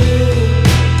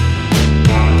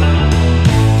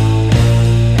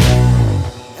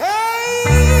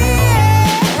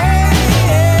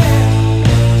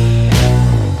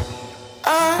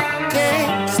 I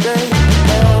can't stay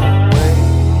away.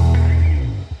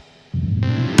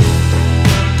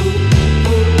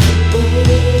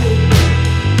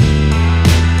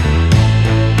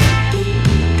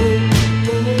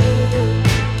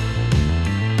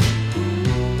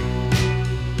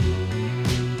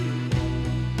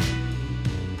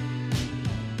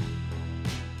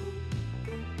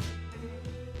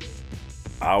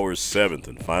 Our seventh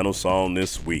and final song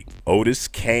this week, Otis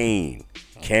Kane,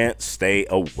 Can't Stay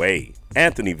Away.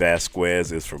 Anthony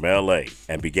Vasquez is from LA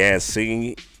and began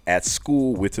singing at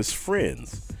school with his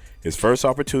friends. His first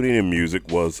opportunity in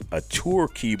music was a tour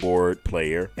keyboard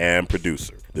player and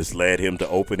producer. This led him to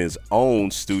open his own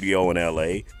studio in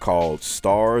LA called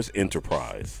Stars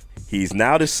Enterprise. He's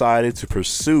now decided to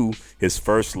pursue his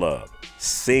first love,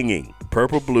 singing.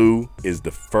 Purple Blue is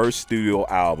the first studio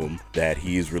album that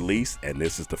he's released, and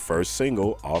this is the first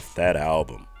single off that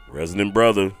album. Resident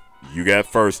Brother, you got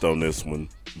first on this one.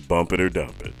 Bump it or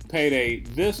dump it. Payday,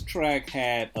 this track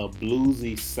had a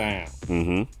bluesy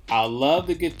sound. I love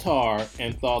the guitar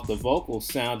and thought the vocals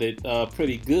sounded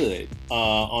pretty good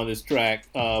on this track,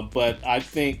 but I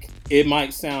think it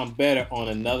might sound better on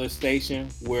another station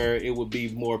where it would be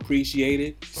more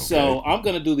appreciated. Okay. So I'm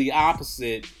going to do the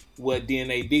opposite what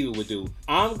DNA Diva would do.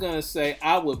 I'm going to say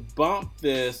I would bump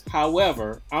this,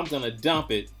 however, I'm going to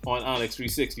dump it on Onyx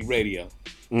 360 Radio.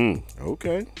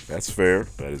 Okay, that's fair.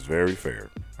 That is very fair.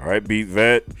 All right, Beat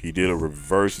Vet, he did a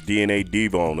reverse DNA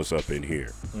Diva on us up in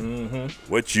here.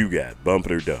 What you got? Bump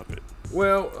it or dump it?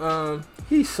 Well,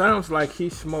 he sounds like he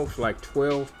smokes like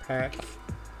 12 packs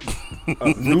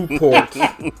of Newports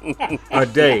a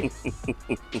day.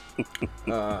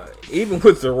 Even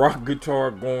with the rock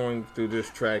guitar going through this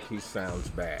track, he sounds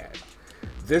bad.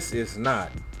 This is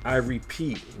not, I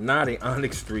repeat, not a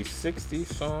Onyx 360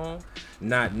 song,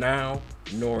 not now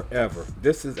nor ever.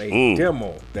 This is a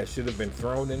demo that should have been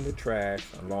thrown in the trash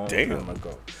a long time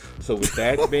ago. So with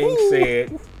that being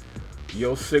said,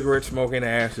 your cigarette smoking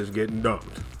ass is getting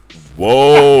dumped.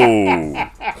 Whoa.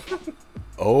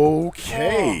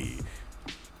 Okay.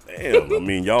 Damn, I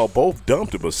mean, y'all both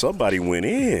dumped it, but somebody went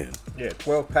in. Yeah,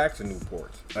 12 packs of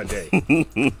Newports a day.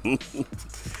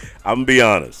 I'm going to be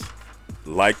honest.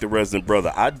 Like the Resident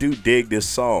Brother, I do dig this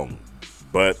song.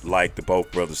 But like the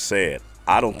both brothers said,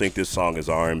 I don't think this song is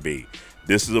R&B.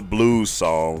 This is a blues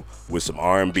song with some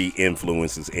R&B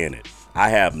influences in it. I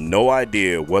have no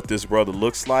idea what this brother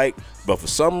looks like, but for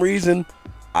some reason,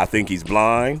 I think he's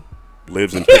blind,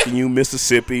 lives in Picayune,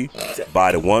 Mississippi,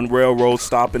 by the one railroad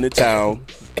stop in the town,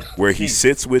 where he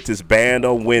sits with his band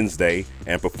on Wednesday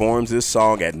and performs this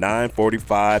song at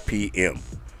 9:45 p.m.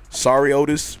 Sorry,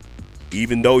 Otis,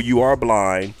 Even though you are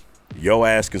blind, your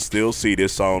ass can still see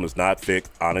this song is not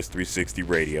fixed. Honest 360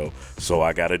 Radio. So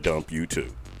I gotta dump you too.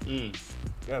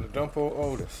 Gotta dump old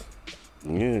Otis.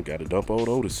 Yeah, gotta dump old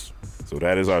Otis. So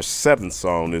that is our 7th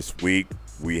song this week.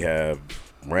 We have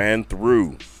ran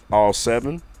through all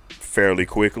 7 fairly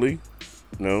quickly.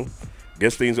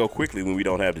 Guess things go quickly when we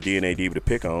don't have the DNA diva to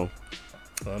pick on.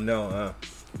 Oh no,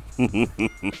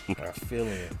 I feel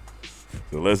it.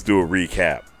 So let's do a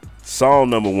recap. Song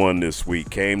number 1 this week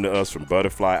came to us from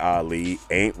Butterfly Ali,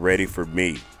 Ain't Ready For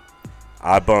Me.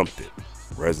 I bumped it.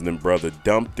 Resident Brother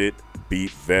dumped it. Beat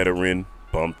Veteran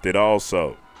bumped it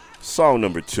also. Song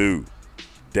number 2,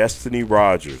 Destiny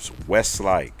Rogers,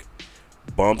 Westlake.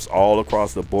 Bumps all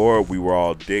across the board. We were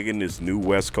all digging this new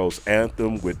West Coast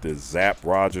anthem with the Zap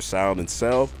Rogers sound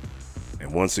itself.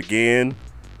 And once again,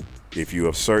 if you're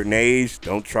of a certain age,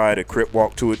 don't try to crip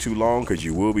walk to it too long because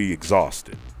you will be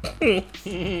exhausted.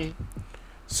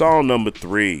 Song number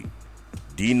 3,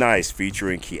 D Nice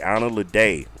featuring Kiana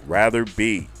Lede, Rather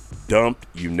Be, dumped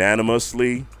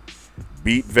unanimously.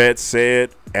 Beat Vet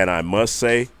said, and I must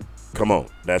say, come on,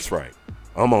 that's right.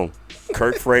 I'm on.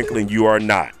 Kirk Franklin, you are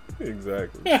not.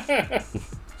 Exactly.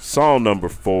 Song number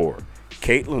 4,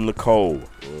 Caitlin Nicole,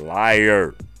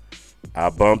 Liar.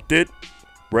 I bumped it.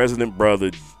 Resident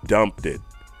Brother dumped it.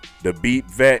 The Beat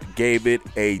Vet gave it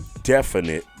a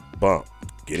definite bump.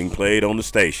 Getting played on the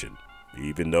station,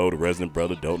 even though the Resident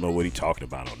Brother don't know what he talking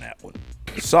about on that one.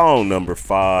 Song number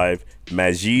 5,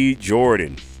 Majid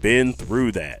Jordan, Been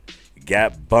Through That.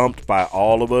 Got bumped by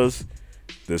all of us.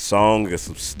 The song got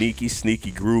some sneaky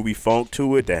groovy funk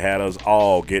to it that had us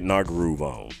all getting our groove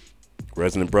on.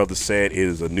 Resident Brother said it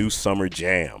is a new summer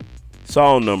jam.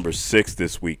 Song number 6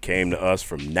 this week came to us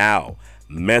from Now,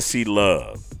 Messy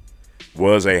Love.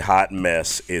 Was a hot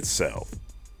mess itself.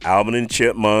 Alvin and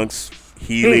Chipmunks,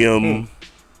 Helium,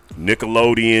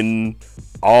 Nickelodeon,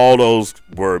 all those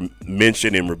were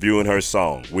mentioned in reviewing her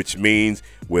song, which means,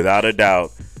 without a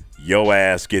doubt, yo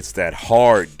ass gets that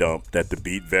hard dump that the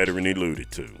Beat Veteran alluded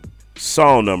to.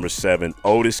 Song number 7,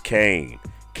 Otis Kane,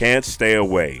 Can't Stay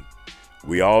Away.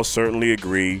 We all certainly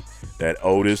agree that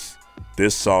Otis,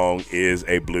 this song is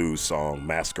a blues song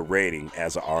masquerading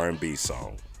as an R&B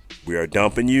song. We are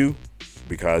dumping you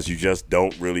because you just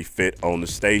don't really fit on the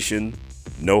station.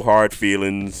 No hard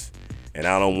feelings. And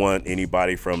I don't want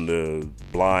anybody from the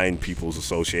Blind People's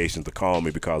Association to call me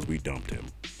because we dumped him.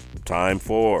 Time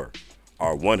for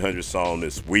our 100 song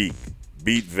this week.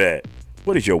 Beat Vet,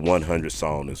 what is your 100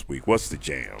 song this week? What's the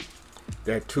jam?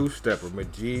 That two-stepper,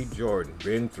 Majid Jordan,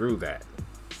 Been Through That.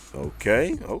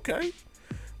 Okay.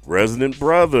 Resident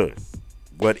Brother,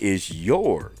 what is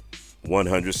your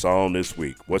 100 song this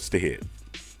week? What's the hit?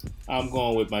 I'm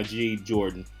going with Majid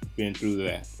Jordan, Been Through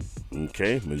That.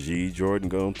 Okay, Majid Jordan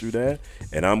going through that.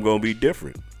 And I'm going to be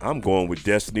different. I'm going with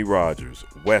Destiny Rogers,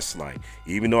 Westlake.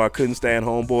 Even though I couldn't stand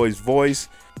Homeboy's voice,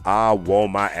 I wore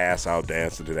my ass out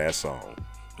dancing to that song.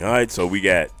 All right, so we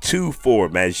got 2 for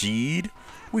Majid.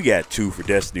 We got 2 for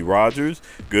Destiny Rogers.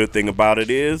 Good thing about it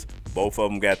is both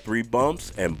of them got 3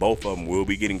 bumps, and both of them will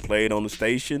be getting played on the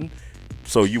station,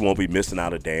 so you won't be missing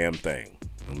out a damn thing.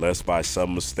 Unless by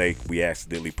some mistake we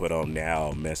accidentally put on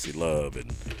Now Messy Love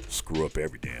and screw up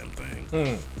every damn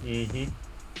thing.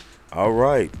 All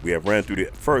right, we have ran through the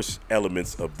first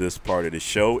elements of this part of the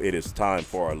show. It is time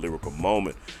for our lyrical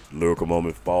moment. The lyrical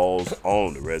moment falls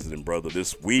on the Resident Brother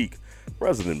this week.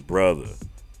 Resident Brother,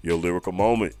 your lyrical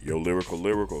moment, your lyrical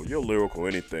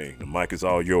anything. The mic is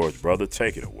all yours, brother.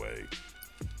 Take it away.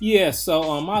 Yeah,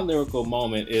 so my lyrical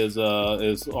moment is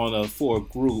on for a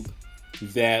group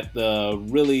that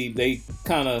really they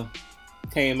kind of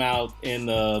came out in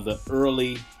the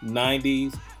early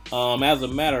 90s. As a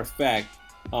matter of fact,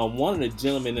 one of the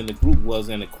gentlemen in the group was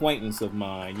an acquaintance of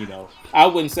mine. I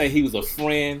wouldn't say he was a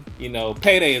friend.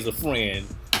 Payday is a friend.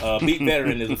 Beat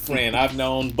Veteran is a friend. I've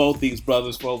known both these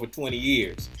brothers for over 20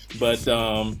 years. But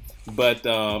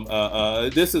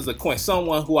this is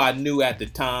someone who I knew at the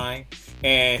time,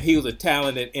 and he was a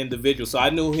talented individual. So I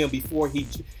knew him before he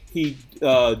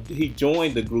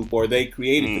joined the group, or they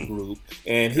created the group.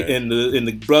 And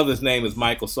the brother's name is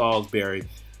Michael Salisbury.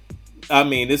 I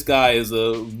mean, this guy is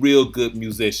a real good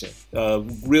musician,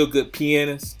 real good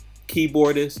pianist,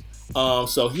 keyboardist.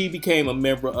 So he became a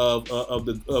member of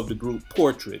the group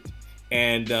Portrait,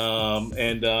 and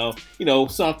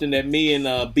something that me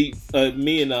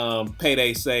and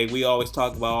Payday say, we always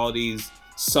talk about all these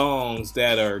songs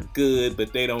that are good,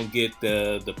 but they don't get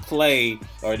the play,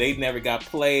 or they never got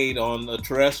played on the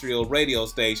terrestrial radio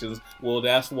stations. Well,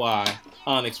 that's why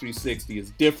Onyx 360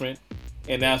 is different,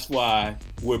 and that's why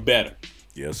we're better.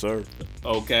 Yes, sir.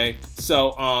 Okay,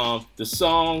 so the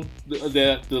song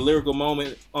that the lyrical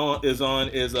moment is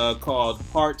called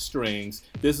Heartstrings.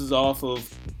 This is off of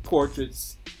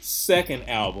Portrait's second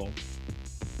album.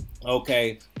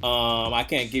 Okay, I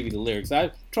can't give you the lyrics.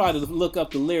 I tried to look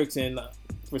up the lyrics and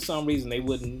for some reason they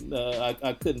wouldn't.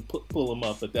 I couldn't pull them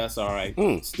up, but that's all right.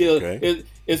 Still, okay.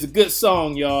 it's a good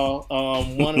song, y'all.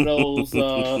 One of those,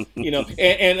 you know,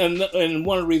 and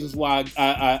one of the reasons why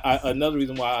another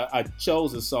reason why I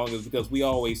chose this song is because we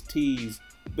always tease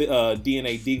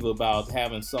DNA Diva about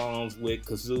having songs with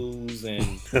kazoos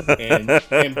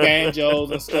and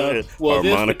banjos and stuff. Well,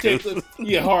 harmonicas.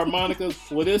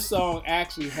 Harmonicas. Well, this song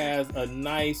actually has a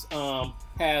nice some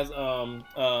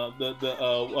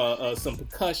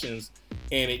percussions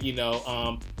in it. You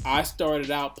know, I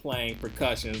started out playing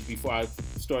percussions before I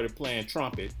started playing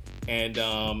trumpet. And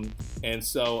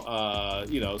so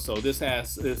you know, so this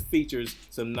features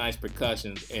some nice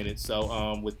percussions in it.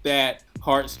 So with that,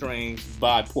 Heartstrings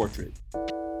by Portrait.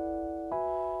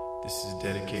 This is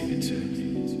dedicated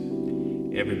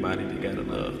to everybody that got a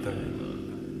love thing.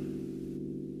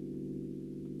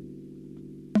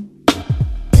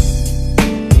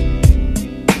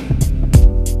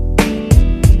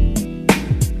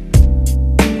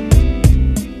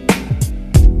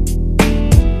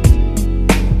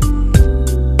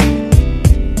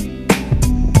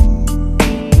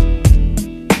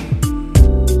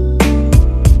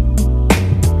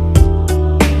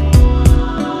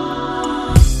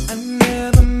 I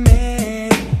never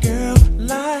met a girl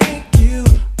like you.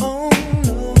 Oh.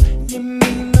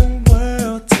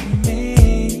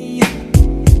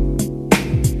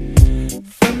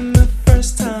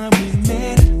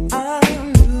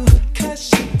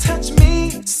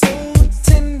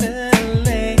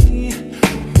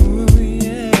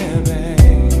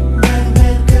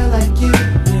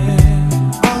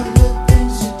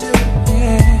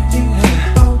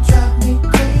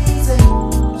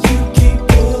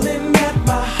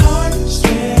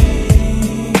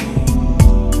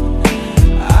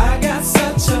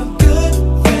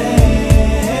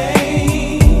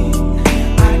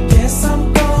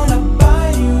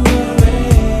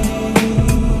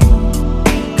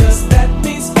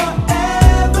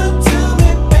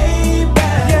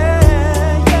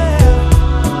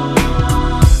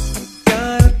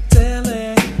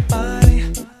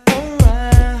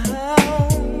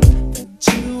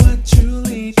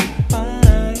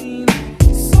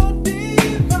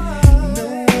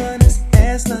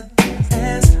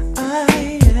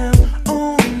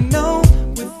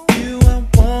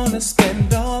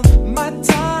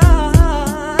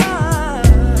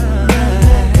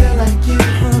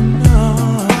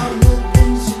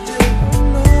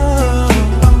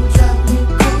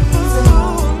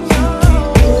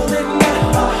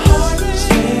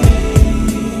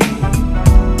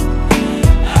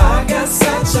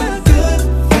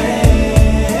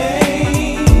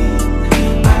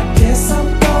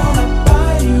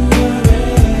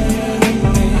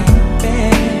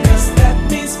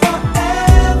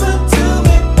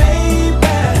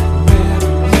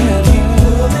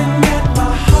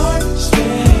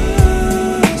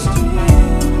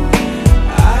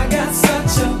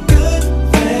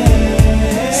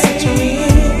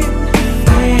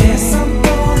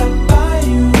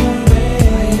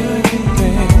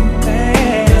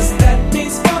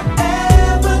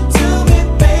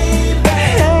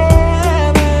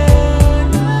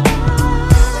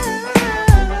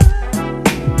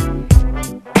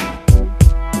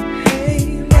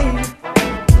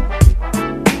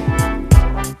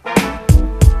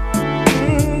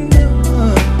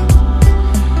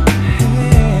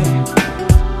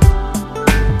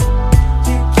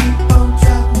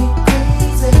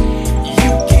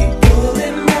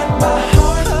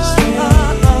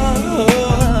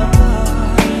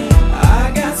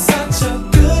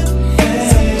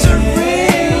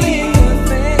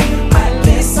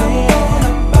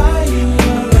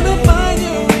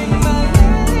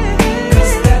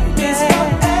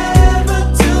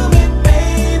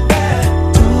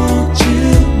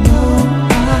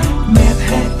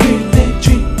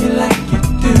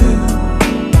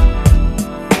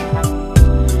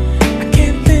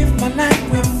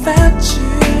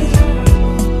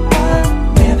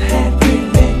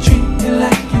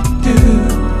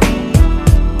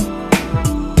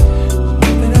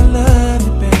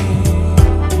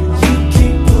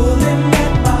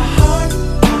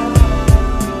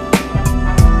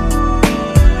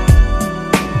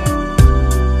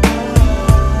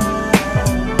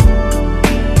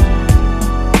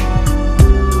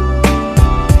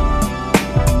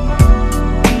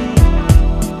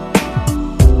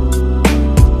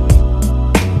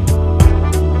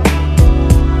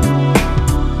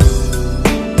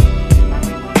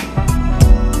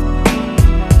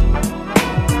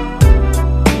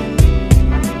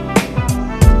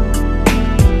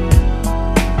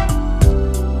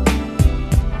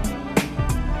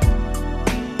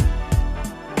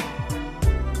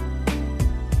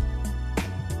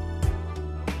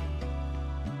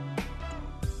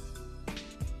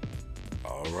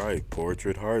 right,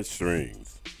 Portrait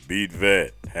Heartstrings. Beat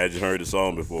Vet. Had you heard the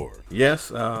song before?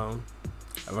 Yes, I've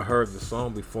heard the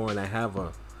song before, and I have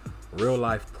a real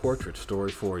life portrait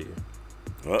story for you.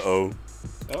 Uh-oh.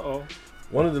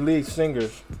 One of the lead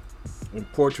singers in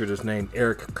Portrait is named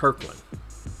Eric Kirkland.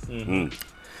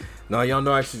 Now, y'all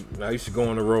know I used to go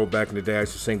on the road back in the day. I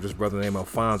used to sing with this brother named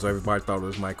Alfonso. Everybody thought it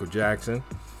was Michael Jackson.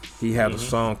 He had a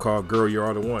song called Girl, You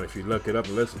Are the One. If you look it up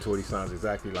and listen to it, he sounds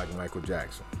exactly like Michael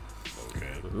Jackson.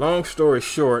 Okay. Long story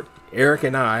short, Eric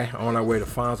and I are on our way to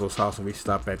Fonzo's house, and we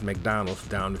stop at McDonald's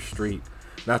down the street,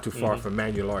 not too far from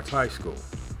Manual Arts High School.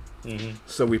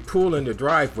 So we pull in the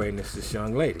driveway, and it's this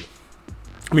young lady.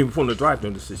 We pull in the driveway,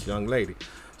 and it's this young lady.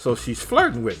 So she's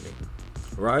flirting with me,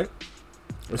 right?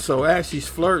 And so as she's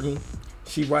flirting,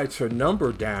 she writes her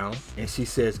number down, and she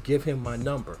says, "Give him my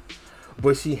number."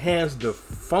 But she hands the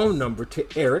phone number to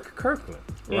Eric Kirkland,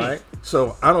 right?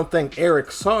 So I don't think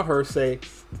Eric saw her say,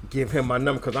 "Give him my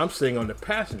number," because I'm sitting on the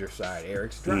passenger side.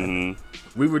 Eric's driving.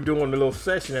 We were doing a little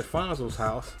session at Fonzo's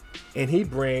house, and he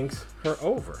brings her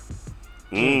over.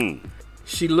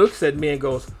 She looks at me and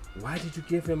goes, "Why did you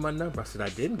give him my number?" I said, "I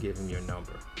didn't give him your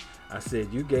number." I said,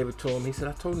 "You gave it to him." He said,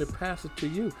 "I told him to pass it to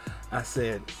you." I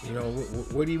said, "You know,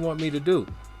 what do you want me to do?"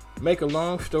 Make a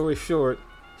long story short,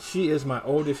 she is my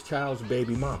oldest child's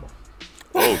baby mama.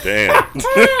 Oh, damn.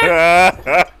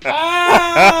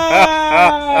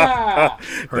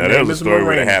 Her Now, name that was a is story with a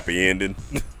Morena. happy ending.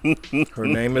 Her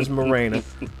name is Morena.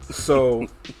 So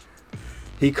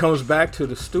he comes back to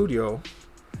the studio,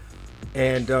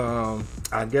 and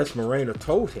I guess Morena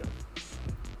told him.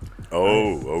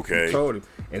 Oh, okay. Told him.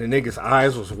 And the nigga's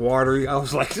eyes was watery. I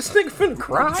was like, this nigga finna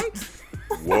cry?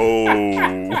 Whoa.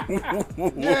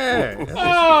 Yeah.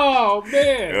 Oh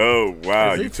man. Oh,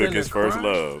 wow. Is he You took his finna first cry?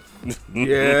 love.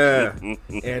 Yeah.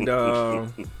 And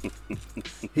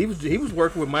he was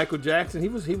working with Michael Jackson. He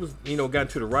was got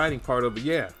into the writing part of it.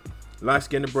 Yeah.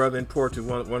 Light-skinned brother in Portrait,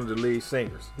 one of the lead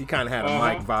singers. He kind of had a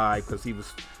Mike vibe because he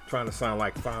was trying to sound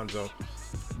like Fonzo.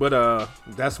 But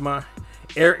that's my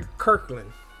Eric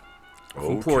Kirkland.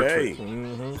 From Portrait.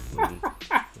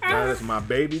 That is my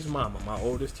baby's mama, my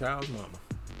oldest child's mama.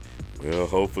 Well,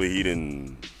 hopefully he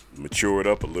didn't mature it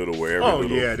up a little where every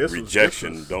this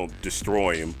rejection was, don't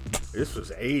destroy him. This was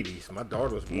 80s. My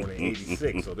daughter was born in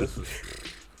 86, so this was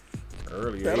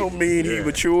early 80s. That don't mean he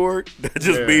matured. That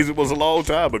just means it was a long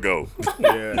time ago.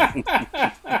 Yeah.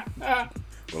 Well,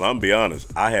 I'm gonna be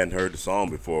honest. I hadn't heard the song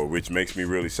before, which makes me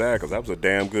really sad because that was a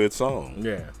damn good song.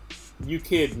 Yeah. You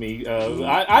kidding me?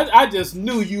 I just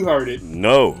knew you heard it.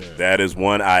 No, that is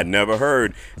one I never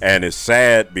heard, and it's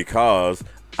sad because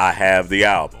I have the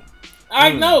album.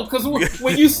 I know, because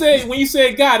when you said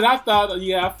got it, I thought,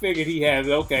 I figured he has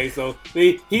it. Okay, so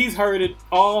he's heard it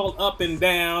all up and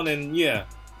down, and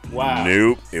wow.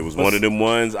 Nope, it was one of them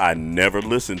ones I never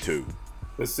listened to.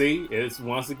 But see, it's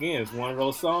one of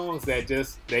those songs that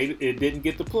it didn't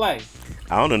get to play.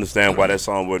 I don't understand why that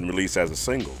song wasn't released as a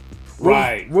single.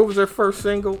 Right. What was their first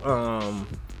single?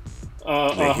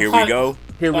 Here We Go.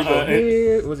 Here we go.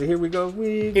 Here we go.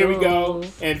 Here we go.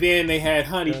 And then they had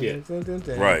Honey Dip.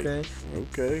 Right.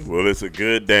 Okay. Well, it's a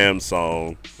good damn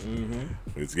song.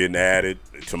 It's getting added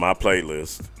to my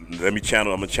playlist. I'm gonna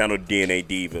channel DNA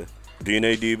Diva.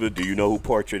 DNA Diva, do you know who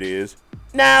Portrait is?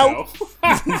 No.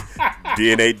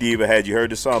 DNA Diva, had you heard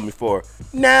the song before?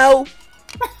 No.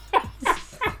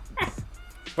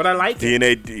 But I like it.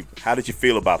 DNA Diva, how did you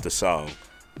feel about the song?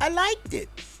 I liked it.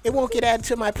 It won't get added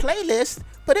to my playlist,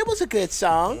 but it was a good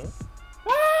song.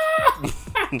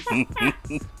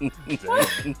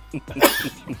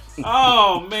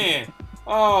 Oh man,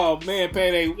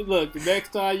 Payday. Look, the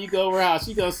next time you go around,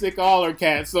 she gonna sick all her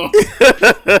cats, so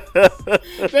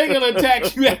they're gonna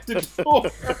attack you at the door.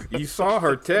 You saw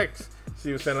her text.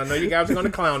 She was saying, "I know you guys are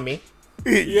gonna clown me."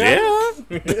 Yeah.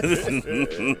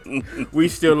 We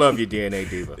still love you, DNA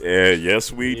Diva. Yeah,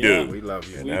 yes we do. We love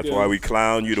you. And that's why we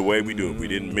clown you the way we do. If we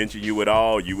didn't mention you at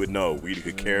all, you would know. We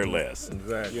could care less.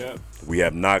 Exactly. Yep. We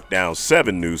have knocked down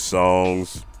 7 new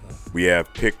songs. We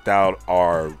have picked out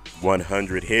our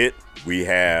 100 hit. We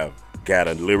have got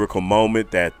a lyrical moment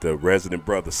that the resident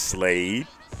brother slayed.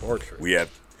 Portrait. We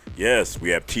have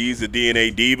teased the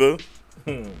DNA Diva.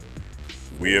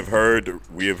 We have heard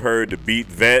the Beat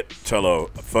Vet tell a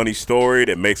funny story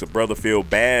that makes a brother feel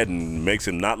bad and makes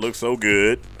him not look so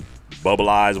good. Bubble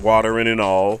eyes watering and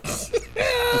all.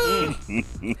 I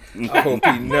hope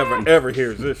he never ever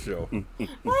hears this show.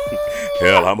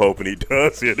 Hell, I'm hoping he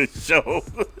does hear this show.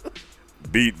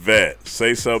 Beat Vet,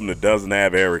 say something that doesn't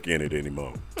have Eric in it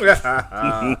anymore.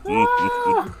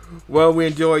 Well, we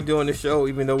enjoyed doing the show,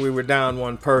 even though we were down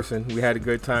one person. We had a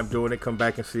good time doing it. Come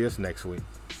back and see us next week.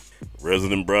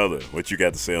 Resident Brother, what you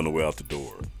got to say on the way out the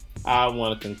door? I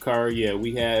want to concur. Yeah,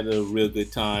 we had a real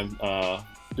good time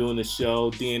doing the show.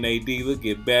 DNA Dealer,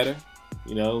 get better.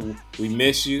 You know, we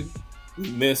miss you. We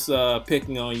miss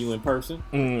picking on you in person.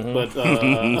 Mm-hmm. But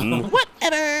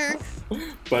whatever.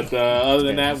 But other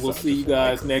than that, we'll see you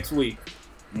guys next week.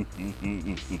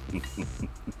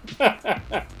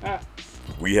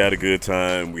 We had a good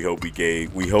time. We hope we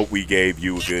gave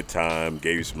you a good time,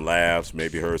 gave you some laughs,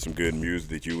 maybe heard some good music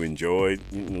that you enjoyed.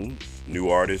 New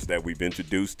artists that we've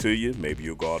introduced to you. Maybe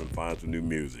you'll go out and find some new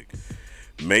music.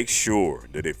 Make sure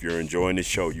that if you're enjoying the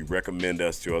show, you recommend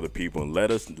us to other people and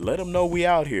let them know we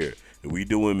out here. That we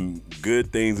doing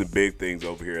good things and big things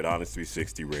over here at Honest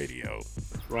 360 Radio.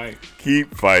 That's right.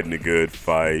 Keep fighting the good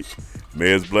fight. May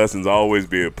His blessings always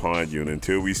be upon you. And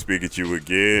until we speak at you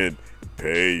again,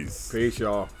 peace. Peace,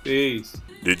 y'all. Peace.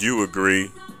 Did you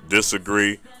agree,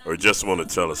 disagree, or just want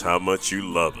to tell us how much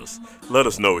you love us? Let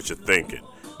us know what you're thinking.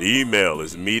 The email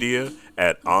is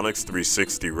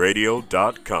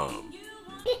media@onyx360radio.com.